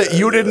upset that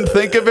you didn't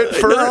think of it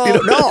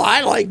first? No,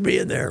 I like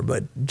being there,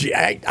 but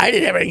I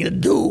didn't have anything to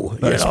do.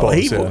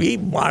 He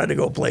wanted to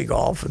go play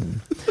golf,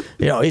 and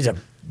he's a.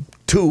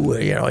 He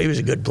was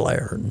a good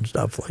player and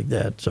stuff like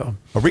that. So,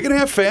 are we going to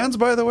have fans,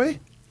 by the way,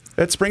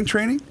 at spring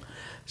training?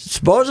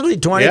 Supposedly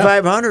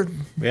 2,500.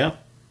 Yeah.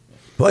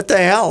 What the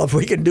hell? If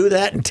we can do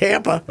that in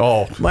Tampa,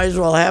 might as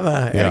well have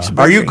an exhibition.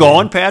 Are you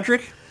going,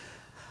 Patrick?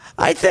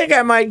 I think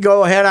I might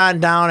go head on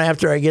down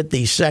after I get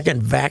the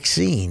second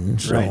vaccine.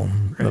 So,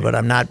 right. But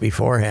I'm not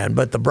beforehand.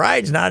 But the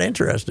bride's not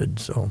interested,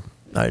 so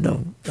I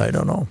don't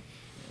know.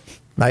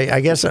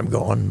 I guess I'm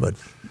going, but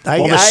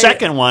the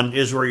second one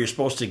is where you're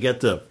supposed to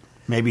get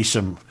maybe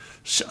some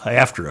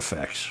after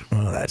effects.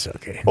 Oh, that's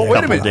okay. Oh,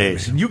 wait a minute.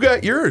 Days. You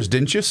got yours,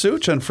 didn't you,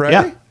 Such, on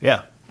Friday?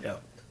 Yeah.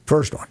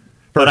 First one.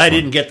 But I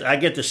didn't get. I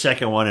get the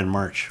second one in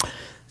March.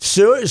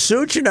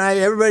 Such and I,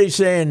 everybody's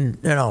saying,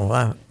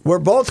 we're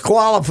both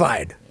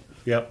qualified.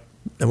 Yep.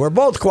 And we're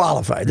both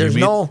qualified. There's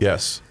no.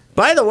 Yes.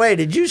 By the way,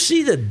 did you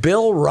see that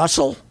Bill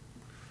Russell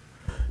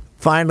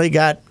finally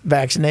got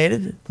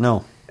vaccinated?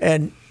 No.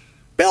 And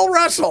Bill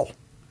Russell,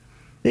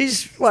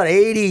 he's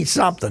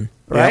 80-something,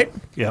 right?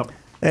 Yep.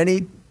 And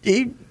he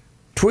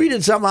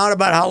tweeted something out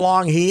about how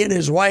long he and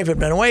his wife had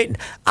been waiting.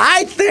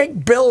 I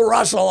think Bill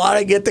Russell ought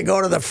to get to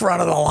go to the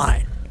front of the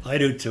line. I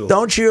do too.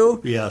 Don't you?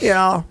 Yes.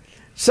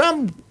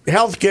 Some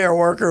healthcare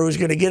worker who's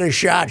going to get a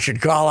shot should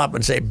call up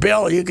and say,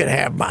 Bill, you can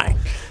have mine.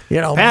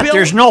 Pat, Bill,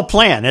 there's no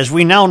plan. As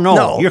we now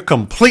know, you're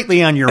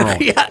completely on your own.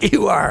 Yeah,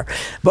 you are.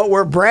 But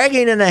we're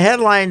bragging in the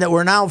headline that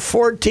we're now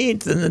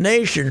 14th in the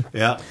nation.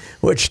 Yeah.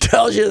 Which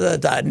tells you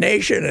that the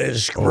nation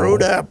is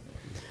screwed up.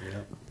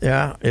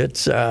 Yeah,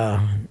 it's,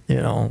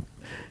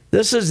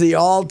 this is the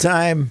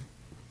all-time,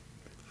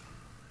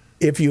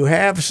 if you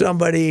have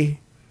somebody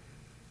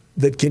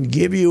that can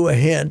give you a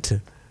hint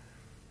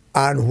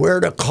on where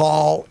to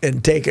call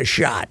and take a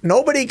shot.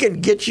 Nobody can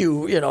get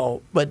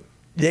you, but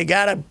they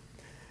got to,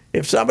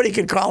 if somebody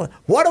can call,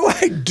 what do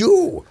I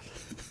do?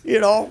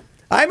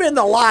 I'm in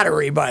the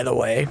lottery, by the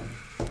way,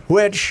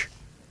 which,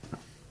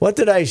 what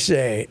did I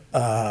say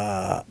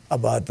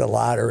about the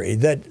lottery?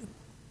 That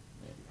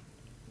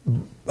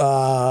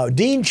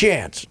Dean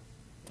Chance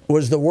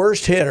was the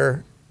worst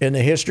hitter in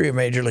the history of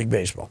Major League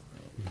Baseball.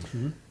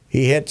 Mm-hmm.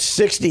 He hit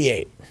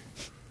 68,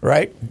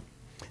 right?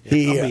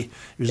 He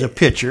was a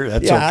pitcher.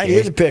 That's okay. Yeah, he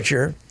was a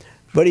pitcher.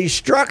 But he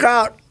struck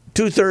out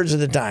 2/3 of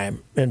the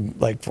time in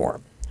Lake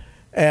Form.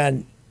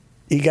 And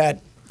he got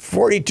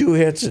 42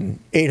 hits and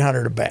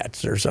 800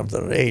 at-bats or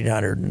something,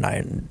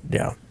 809,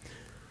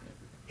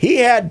 He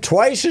had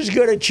twice as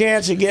good a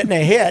chance of getting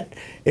a hit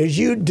as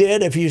you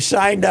did if you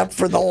signed up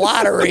for the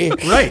lottery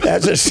right.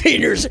 as a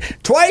senior.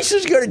 Twice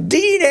as good.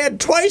 Dean had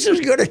twice as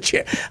good a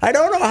chance. I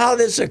don't know how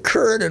this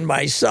occurred in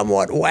my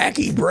somewhat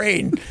wacky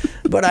brain,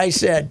 but I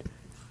said,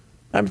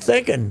 I'm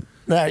thinking,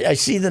 I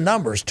see the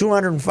numbers,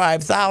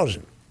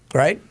 205,000,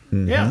 right?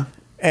 Yeah.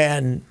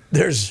 And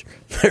there's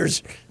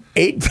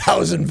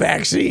 8,000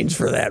 vaccines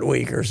for that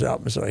week or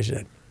something. So I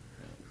said,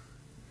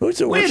 who's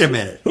the worst? Wait a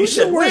minute. Who's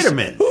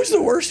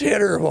the worst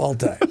hitter of all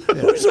time?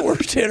 Who's the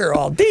worst hitter of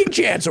all? Dean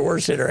Chance, the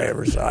worst hitter I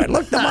ever saw. I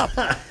looked him up.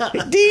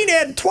 Dean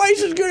had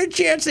twice as good a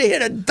chance to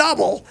hit a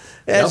double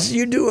as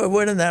you do of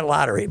winning that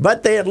lottery.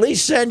 But they at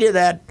least send you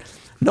that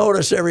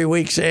notice every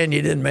week saying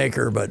you didn't make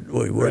her, but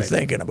we're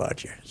thinking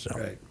about you.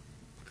 So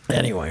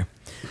anyway,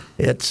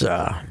 it's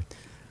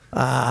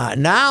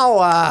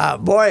now,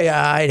 boy,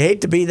 I'd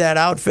hate to be that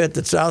outfit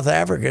that South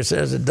Africa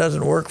says it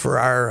doesn't work for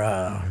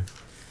our.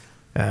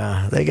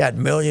 They got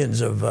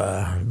millions of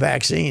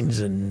vaccines,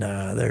 and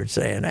they're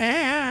saying,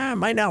 it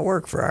might not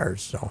work for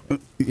ours. So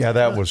yeah,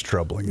 that was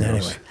troubling.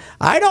 Anyway,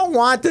 I don't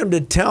want them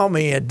to tell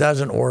me it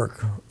doesn't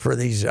work for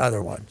these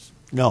other ones.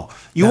 No,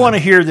 you want to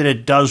hear that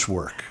it does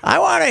work. I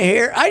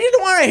just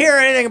want to hear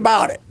anything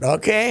about it.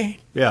 Okay.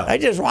 Yeah. I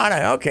just want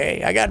to.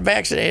 Okay, I got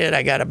vaccinated.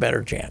 I got a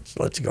better chance.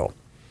 Let's go.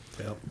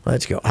 Yep.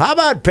 Let's go. How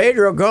about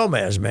Pedro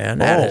Gomez, man?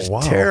 That is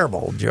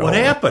terrible, Joe. What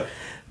happened?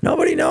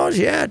 Nobody knows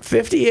yet.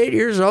 58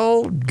 years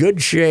old, good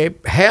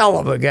shape, hell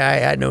of a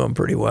guy. I knew him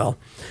pretty well.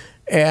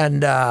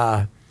 And,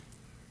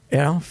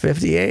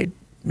 58.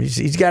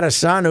 He's got a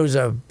son who's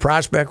a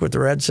prospect with the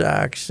Red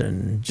Sox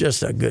and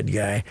just a good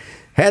guy.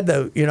 Had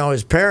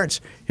his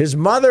parents, his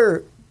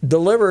mother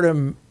delivered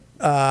him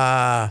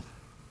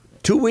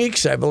 2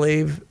 weeks, I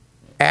believe,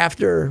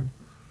 after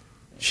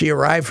she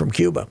arrived from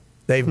Cuba.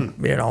 They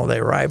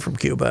arrived from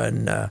Cuba,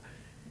 and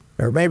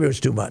or maybe it was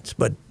 2 months,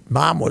 but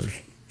mom was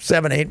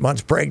 7-8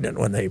 months pregnant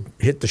when they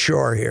hit the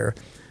shore here.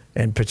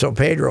 And so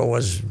Pedro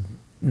was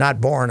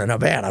not born in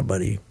Havana,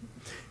 but he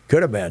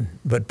could have been.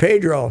 But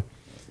Pedro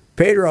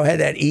had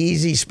that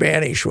easy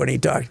Spanish when he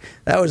talked.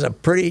 That was a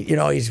pretty,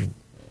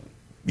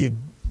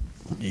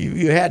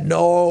 you had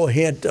no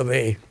hint of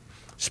a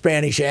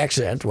Spanish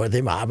accent with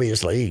him.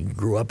 Obviously, he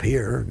grew up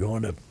here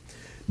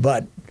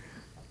but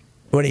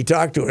when he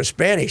talked to a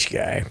Spanish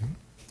guy,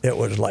 it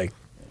was like,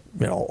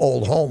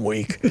 old home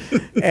week.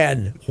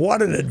 And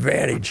what an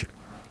advantage.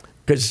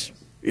 Because,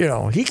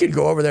 he could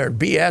go over there and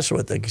BS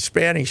with the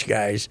Spanish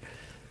guys,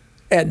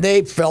 and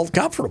they felt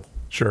comfortable.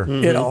 Sure.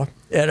 And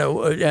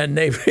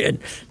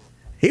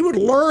he would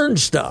learn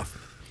stuff.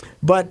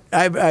 But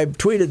I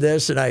tweeted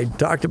this, and I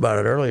talked about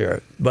it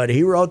earlier, but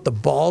he wrote the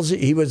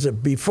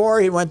ballsy, before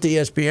he went to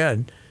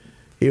ESPN,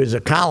 he was a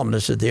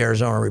columnist at the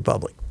Arizona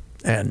Republic,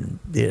 and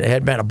he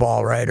had been a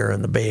ball writer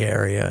in the Bay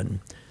Area.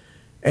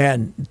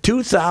 And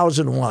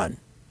 2001,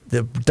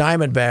 the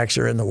Diamondbacks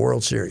are in the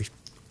World Series.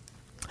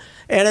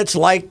 And it's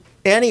like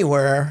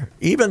anywhere,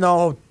 even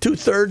though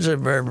 90%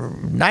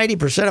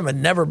 of them had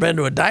never been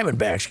to a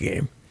Diamondbacks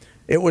game,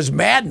 it was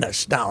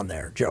madness down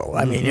there, Joe.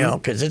 I mean,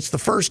 because it's the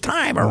first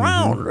time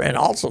around, and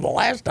also the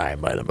last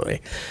time, by the way.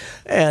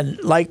 And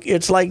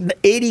it's like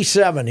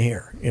 87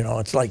 here.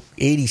 It's like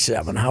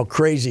 87, how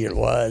crazy it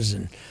was,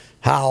 and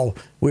how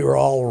we were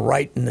all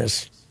writing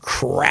this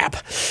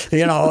crap.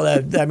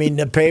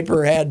 The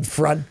paper had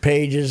front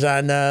pages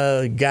on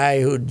the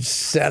guy who'd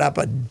set up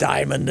a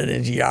diamond in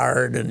his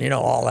yard and,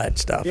 all that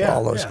stuff. Yeah,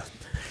 all those. Yeah.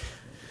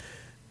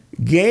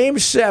 Game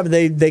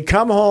 7, they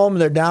come home,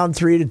 they're down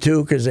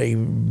 3-2 because they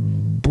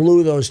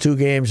blew those 2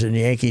 games in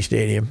Yankee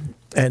Stadium.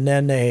 And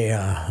then they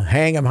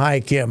hang 'em high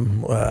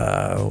Kim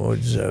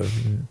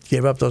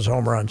gave up those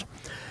home runs.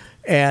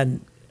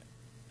 And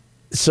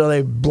so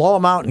they blow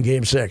them out in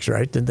Game 6,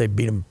 right? Didn't they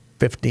beat them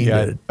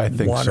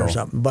 15-1 or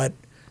something? But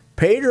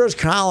Pedro's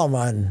column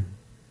on,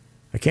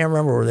 I can't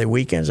remember, were they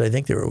weekends? I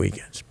think they were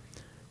weekends.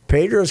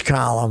 Pedro's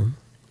column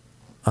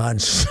on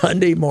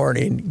Sunday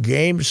morning,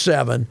 Game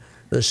 7,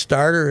 the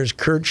starter is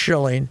Curt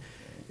Schilling,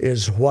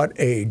 is what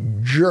a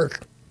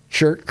jerk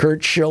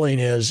Curt Schilling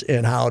is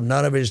and how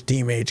none of his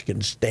teammates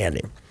can stand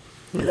him.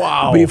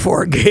 Wow.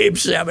 Before Game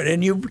 7.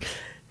 And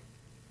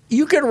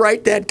you can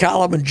write that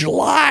column in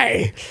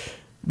July.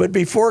 But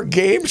before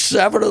Game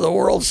 7 of the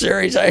World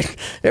Series,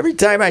 every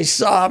time I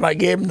saw him, I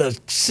gave him the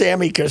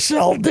Sammy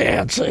Cassell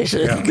dance. I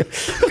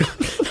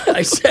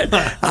said,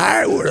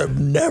 I would have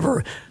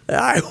never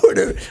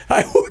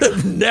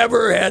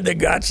had the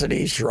guts. And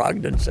he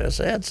shrugged and says,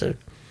 "That's it."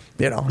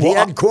 He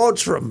had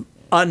quotes from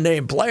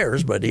unnamed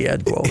players, but he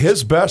had quotes.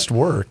 His best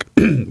work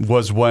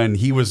was when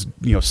he was,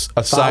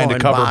 assigned to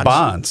cover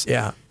Bonds.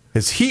 Yeah,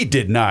 because he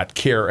did not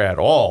care at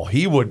all.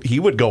 He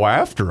would go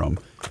after him.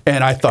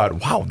 And I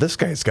thought, wow, this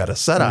guy's got a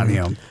set on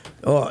him.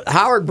 Oh,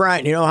 Howard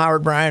Bryant.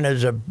 Howard Bryant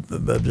is a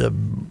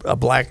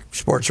black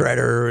sports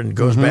writer and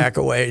goes back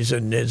a ways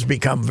and has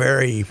become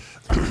very,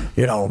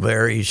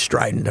 very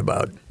strident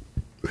about,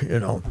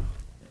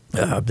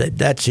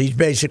 he's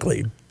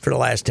basically for the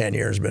last 10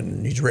 years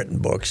he's written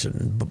books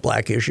and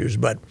black issues.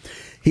 But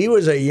he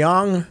was a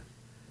young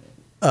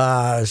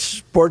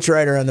sports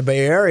writer in the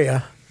Bay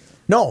Area.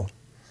 No,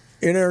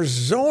 in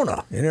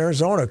Arizona,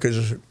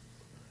 because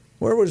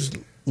where was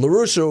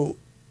LaRusso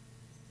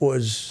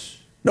was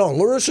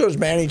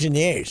managing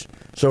the A's.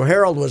 So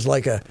Harold was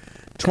like a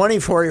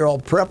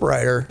 24-year-old prep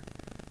writer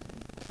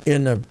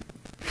at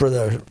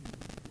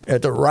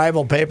the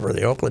rival paper,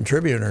 the Oakland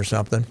Tribune or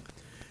something.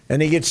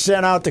 And he gets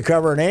sent out to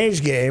cover an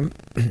A's game,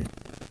 and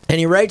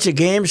he writes a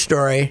game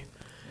story,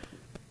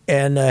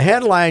 and the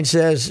headline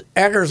says,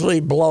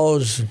 Eckersley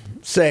blows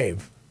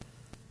save.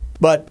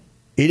 But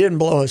he didn't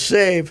blow a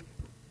save.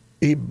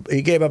 He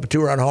gave up a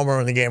 2-run homer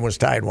when the game was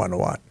tied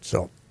 1-1.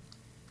 So,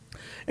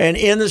 and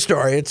in the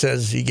story, it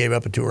says he gave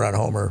up a 2-run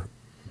homer.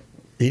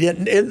 He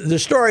didn't. The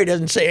story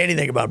doesn't say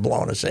anything about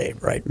blowing a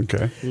save, right?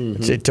 Okay.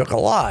 Mm-hmm. It took a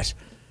loss.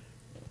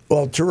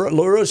 Well,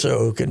 La Russa,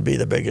 who can be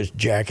the biggest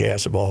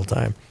jackass of all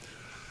time,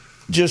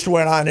 just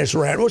went on this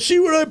rant. Well, see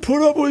what I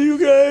put up with you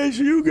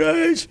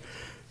guys.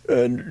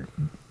 And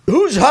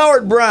who's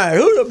Howard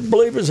Bryant? Who the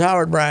bleep is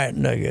Howard Bryant?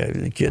 And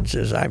the kid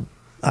says, I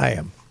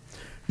am.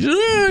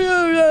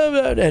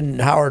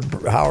 And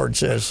Howard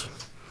says,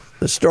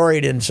 the story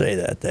didn't say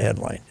that. The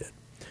headline did.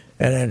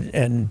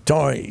 And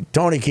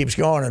Tony keeps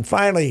going. And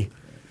finally,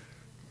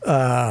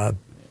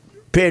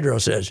 Pedro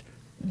says,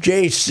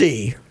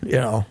 JC,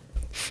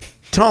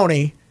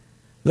 Tony,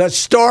 the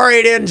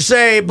story didn't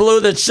say blew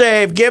the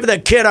save. Give the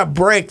kid a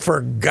break, for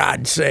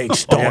God's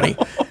sakes, Tony.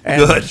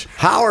 And good.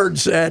 Howard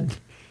said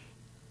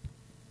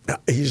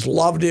he's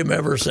loved him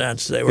ever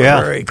since. They were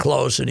very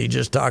close, and he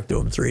just talked to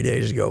him 3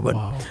 days ago.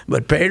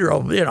 But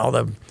Pedro, and there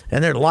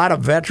are a lot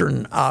of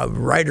veteran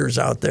writers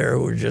out there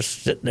who are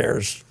just sitting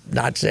there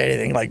not saying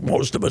anything, like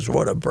most of us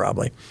would have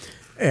probably.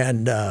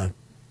 And I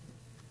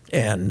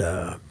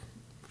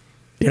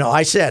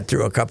sat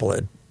through a couple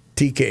of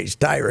TK's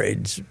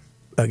tirades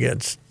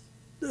against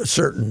a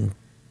certain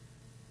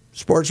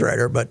sports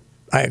writer, but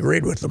I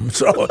agreed with them,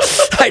 so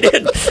I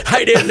didn't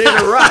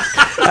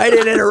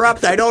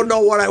interrupt. I don't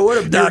know what I would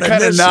have done in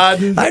this. I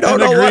don't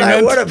know what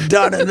I would have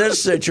done in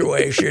this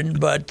situation,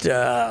 but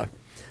yeah,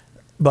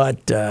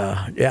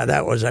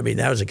 that was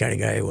the kind of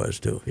guy he was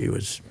too. He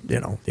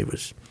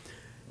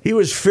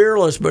was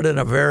fearless, but in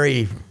a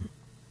very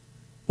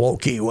low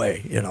key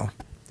way.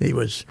 He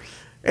was,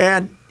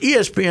 and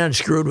ESPN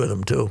screwed with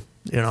him too.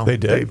 They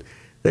did.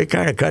 They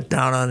kind of cut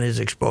down on his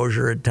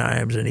exposure at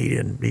times, and he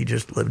didn't. He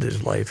just lived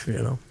his life,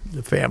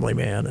 the family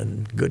man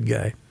and good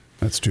guy.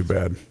 That's too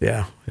bad.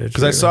 Yeah.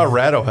 Because I saw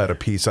Ratto had a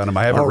piece on him.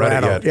 I haven't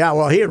read it yet. Yeah,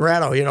 well, he and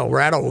Ratto,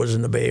 Ratto was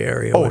in the Bay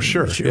Area. Oh,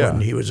 sure. When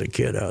he was a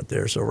kid out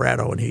there. So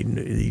Ratto, and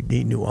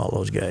he knew all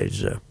those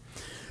guys.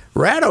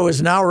 Ratto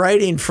is now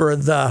writing for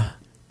what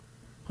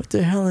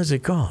the hell is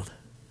it called?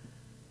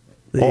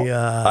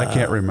 I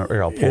can't remember.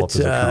 Here, I'll pull up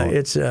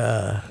his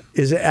account.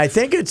 I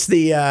think it's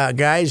the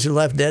guys who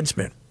left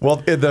Deadspin. Well,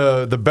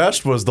 the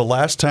best was the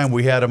last time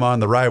we had him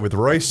on the Ride with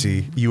Royce.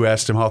 You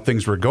asked him how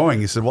things were going.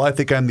 He said, "Well, I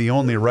think I'm the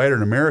only writer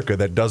in America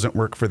that doesn't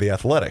work for The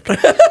Athletic."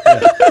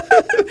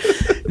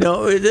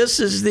 No, this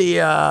is the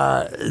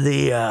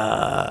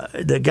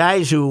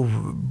guys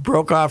who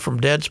broke off from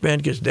Deadspin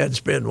because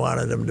Deadspin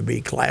wanted them to be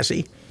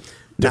classy.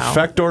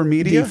 Defector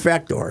Media?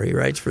 Defector. He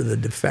writes for the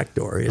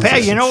Defector.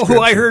 Hey, you know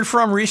who I heard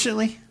from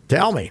recently?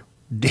 Tell me.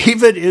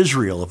 David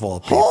Israel, of all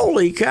people.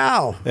 Holy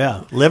cow.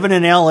 Yeah. Living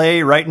in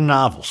L.A., writing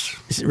novels.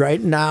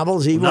 Writing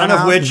novels. None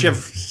of which have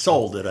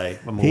sold it,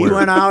 I'm aware. He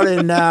went out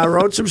and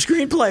wrote some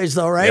screenplays,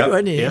 though, right?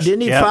 Yep,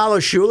 Didn't he follow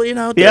Schulian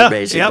out there,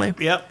 basically?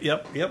 Yep.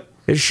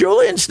 Is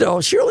Schulian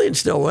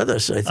still with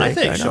us, I think? I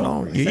think don't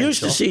know. You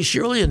used to see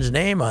Schulian's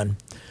name on...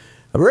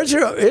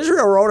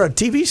 Israel wrote a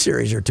TV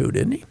series or two,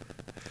 didn't he?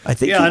 I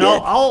think he did.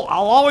 I'll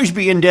always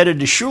be indebted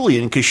to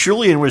Schulian, because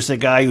Schulian was the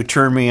guy who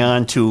turned me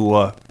on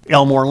to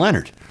Elmore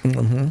Leonard.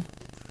 Mm-hmm.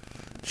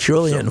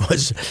 Schulian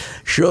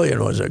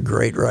was a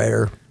great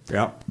writer.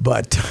 Yeah.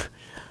 But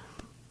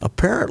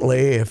apparently,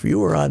 if you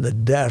were on the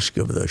desk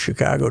of the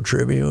Chicago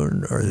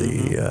Tribune or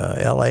the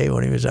L.A.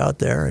 when he was out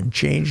there and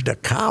changed a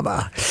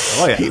comma,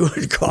 he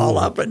would call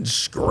up and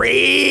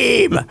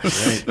scream.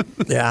 Right.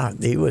 Yeah,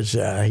 he was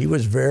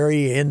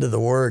very into the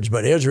words.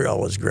 But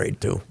Israel was great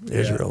too.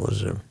 Israel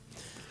was,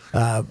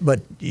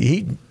 but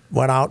he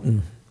went out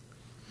and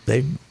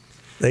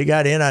they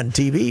got in on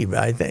TV.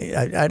 I think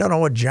I don't know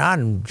what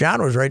John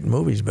was writing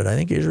movies, but I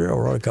think Israel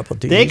wrote a couple of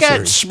TV series. They got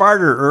series.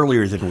 Smarter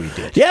earlier than we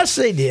did. Yes,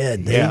 they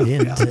did. They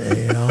didn't.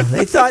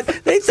 They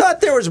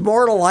thought there was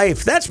more to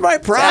life. That's my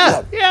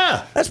problem.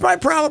 Yeah. That's my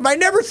problem. I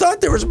never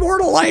thought there was more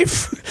to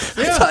life.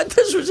 I thought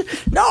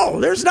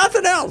there's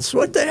nothing else.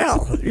 What the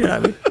hell? You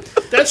know what I mean?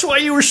 That's why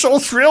you were so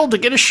thrilled to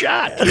get a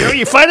shot.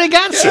 You finally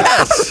got something.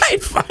 Yeah, I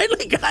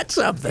finally got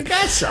something.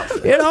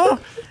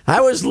 I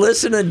was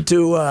listening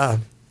to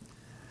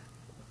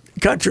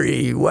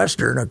country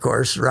western, of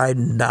course,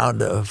 riding down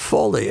to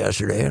Fulda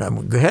yesterday, and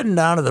I'm heading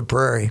down to the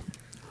prairie,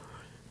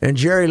 and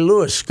Jerry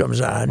Lewis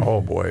comes on.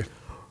 Oh boy!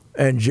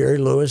 And Jerry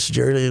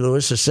Lee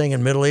Lewis is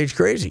singing "Middle Age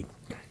Crazy,"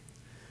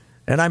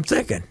 and I'm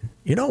thinking,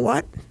 you know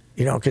what?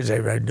 Because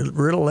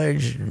middle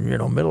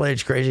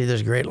age crazy.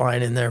 There's a great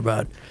line in there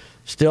about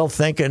still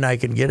thinking I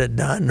can get it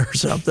done or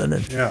something,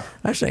 and I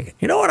was thinking,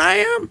 you know what I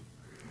am?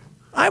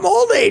 I'm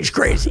old age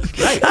crazy.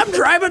 Right. I'm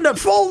driving to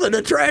Fulda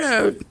to try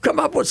to come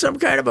up with some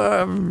kind of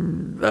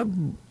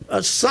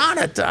a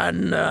sonnet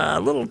on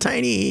little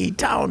tiny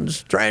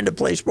towns trying to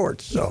play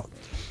sports. So,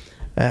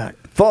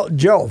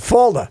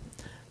 Fulda,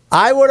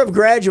 I would have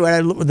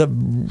graduated.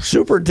 The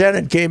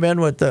superintendent came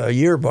in with the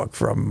yearbook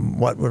from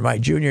what was my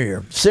junior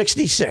year.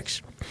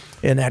 66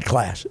 in that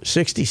class.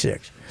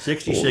 66.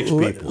 66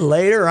 people.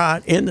 Later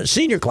on, in the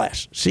senior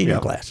class.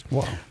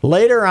 Wow.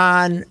 Later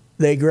on,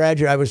 they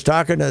graduated. I was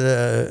talking to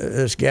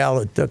this gal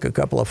that took a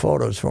couple of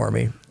photos for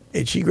me.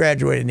 And she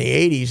graduated in the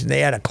 80s, and they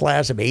had a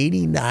class of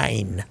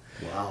 89.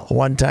 Wow.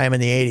 One time in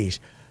the 80s.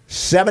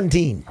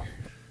 17.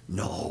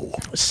 No.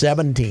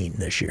 17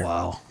 this year.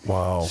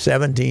 Wow.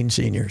 17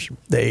 seniors.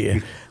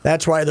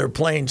 That's why they're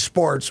playing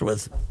sports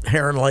with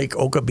Heron Lake,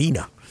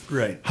 Okabena.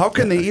 Right. How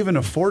can they even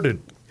afford it?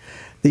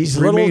 These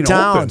little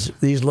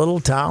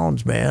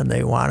towns, man,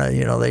 they want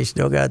to, they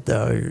still got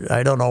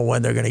I don't know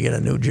when they're going to get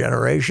a new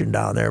generation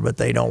down there, but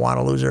they don't want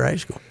to lose their high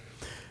school.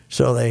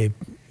 So they,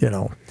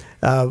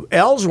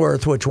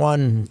 Ellsworth, which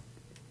won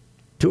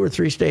 2 or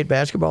 3 state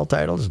basketball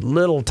titles,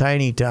 little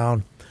tiny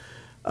town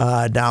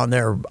down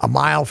there a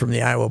mile from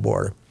the Iowa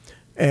border.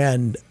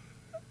 And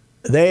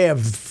they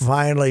have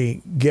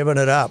finally given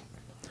it up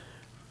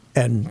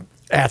and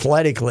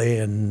athletically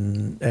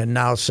and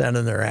now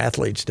sending their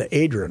athletes to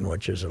Adrian,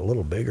 which is a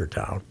little bigger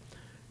town.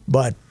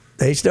 But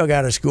they still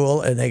got a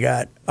school, and they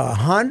got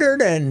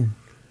 100 and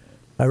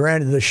I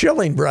ran into the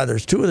Schilling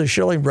brothers. 2 of the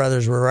Schilling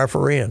brothers were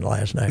refereeing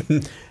last night.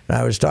 And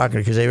I was talking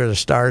because they were the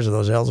stars of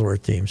those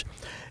Ellsworth teams.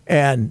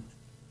 And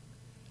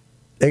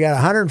they got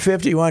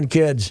 151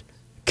 kids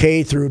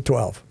K through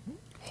 12.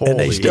 And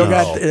they still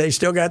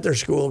got their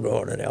school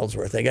going in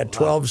Ellsworth. They got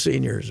 12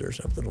 seniors or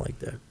something like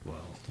that.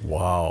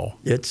 Wow.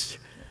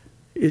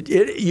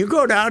 You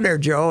go down there,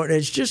 Joe, and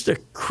it's just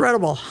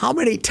incredible how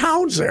many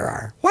towns there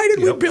are. Why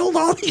did we build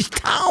all these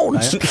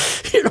towns?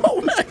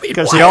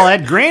 Because they all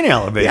had grain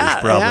elevators,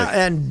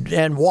 probably.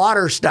 Yeah, and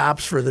water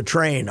stops for the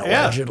train,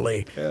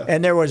 allegedly. Yeah.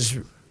 And there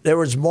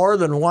was more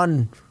than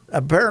one.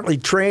 Apparently,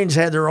 trains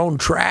had their own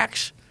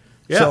tracks.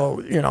 Yeah.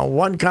 So,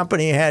 one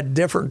company had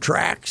different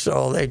tracks.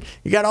 So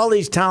you got all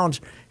these towns.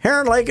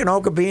 Heron Lake and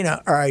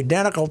Okabena are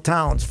identical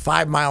towns,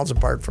 5 miles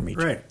apart from each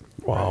other. Right.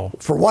 Wow.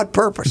 For what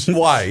purpose?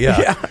 Why?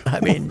 Yeah. Yeah. I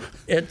mean,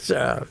 it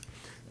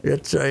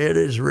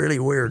is really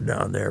weird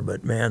down there,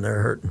 but man,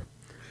 they're hurting.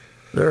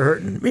 They're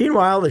hurting.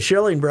 Meanwhile, the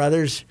Schilling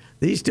brothers,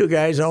 these 2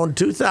 guys own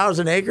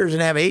 2,000 acres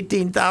and have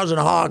 18,000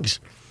 hogs.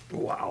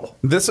 Wow.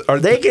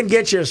 They can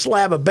get you a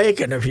slab of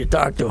bacon if you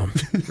talk to them.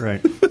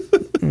 Right.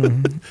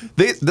 Mm-hmm.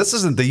 This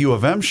isn't the U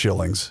of M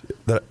Schillings.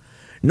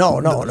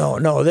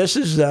 No. This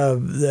is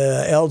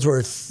the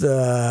Ellsworth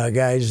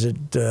guys that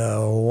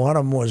one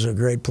of them was a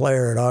great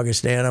player at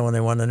Augustana when they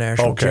won the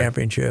national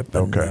championship.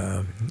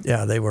 And,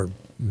 they were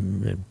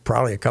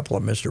probably a couple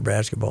of Mr.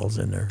 Basketballs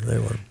in there.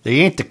 They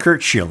ain't the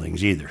Kurt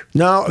Schillings either.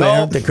 No, they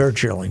aren't the Kurt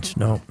Schillings.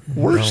 No.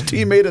 Worst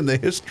teammate in the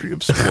history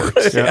of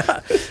sports. Yeah.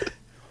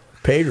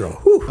 Pedro.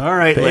 Whew. All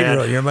right,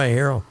 Pedro, lad. You're my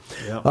hero.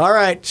 Yep. All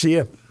right, see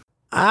you.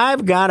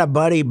 I've got a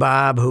buddy,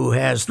 Bob, who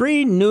has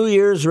 3 New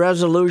Year's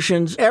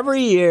resolutions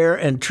every year,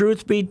 and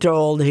truth be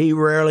told, he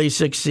rarely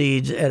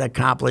succeeds at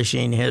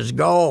accomplishing his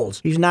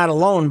goals. He's not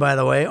alone, by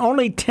the way.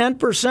 Only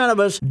 10%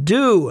 of us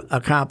do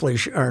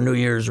accomplish our New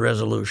Year's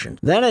resolution.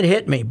 Then it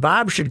hit me.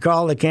 Bob should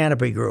call the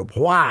Canopy Group.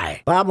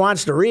 Why? Bob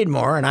wants to read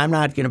more, and I'm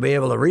not going to be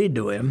able to read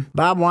to him.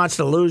 Bob wants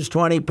to lose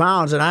 20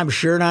 pounds, and I'm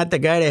sure not the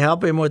guy to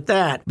help him with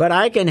that. But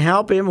I can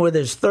help him with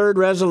his 3rd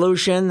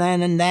resolution,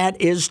 and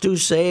that is to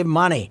save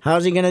money.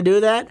 How's he going to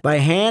do that? By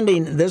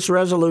handing this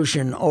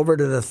resolution over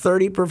to the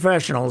 30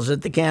 professionals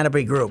at the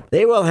Canopy Group.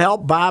 They will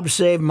help Bob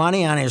save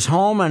money on his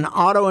home and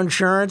auto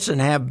insurance and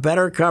have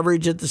better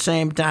coverage at the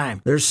same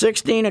time. There's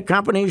 16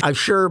 companies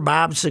assure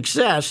Bob's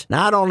success,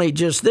 not only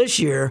just this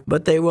year,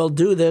 but they will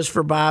do this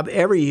for Bob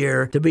every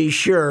year to be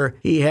sure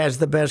he has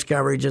the best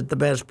coverage at the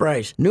best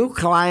price. New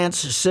clients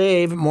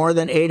save more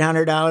than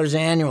 $800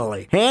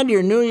 annually. Hand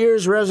your New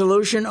Year's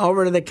resolution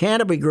over to the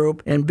Canopy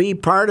Group and be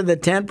part of the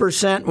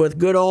 10% with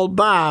good old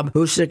Bob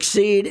who succeed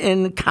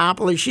in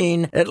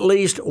accomplishing at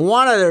least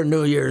one of their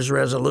New Year's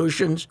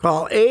resolutions.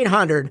 Call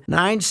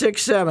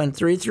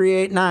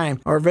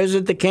 800-967-3389 or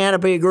visit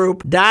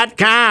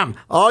thecanopygroup.com.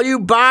 All you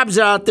Bobs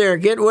out there,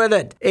 get with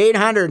it.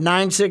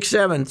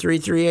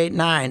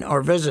 800-967-3389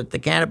 or visit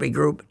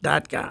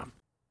thecanopygroup.com.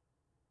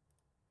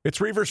 It's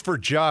Reavers for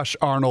Josh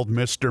Arnold,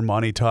 Mr.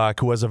 Money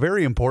Talk, who has a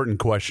very important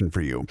question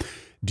for you.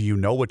 Do you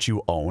know what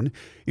you own?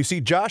 You see,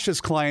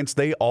 Josh's clients,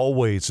 they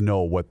always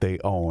know what they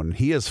own.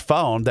 He has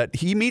found that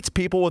he meets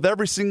people with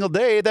every single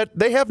day that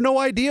they have no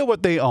idea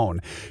what they own.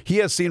 He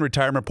has seen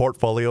retirement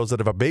portfolios that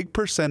have a big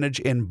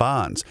percentage in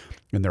bonds.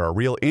 And there are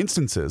real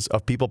instances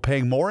of people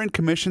paying more in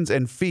commissions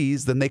and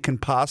fees than they can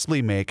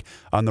possibly make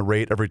on the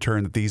rate of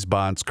return that these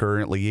bonds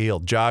currently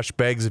yield. Josh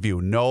begs of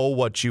you, know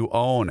what you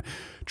own.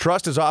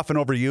 Trust is often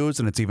overused,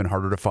 and it's even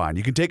harder to find.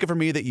 You can take it from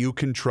me that you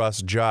can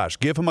trust Josh.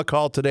 Give him a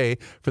call today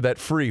for that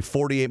free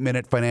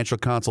 48-minute financial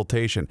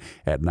consultation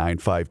at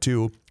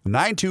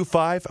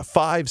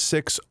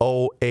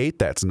 952-925-5608.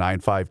 That's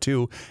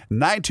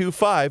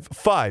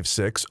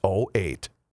 952-925-5608.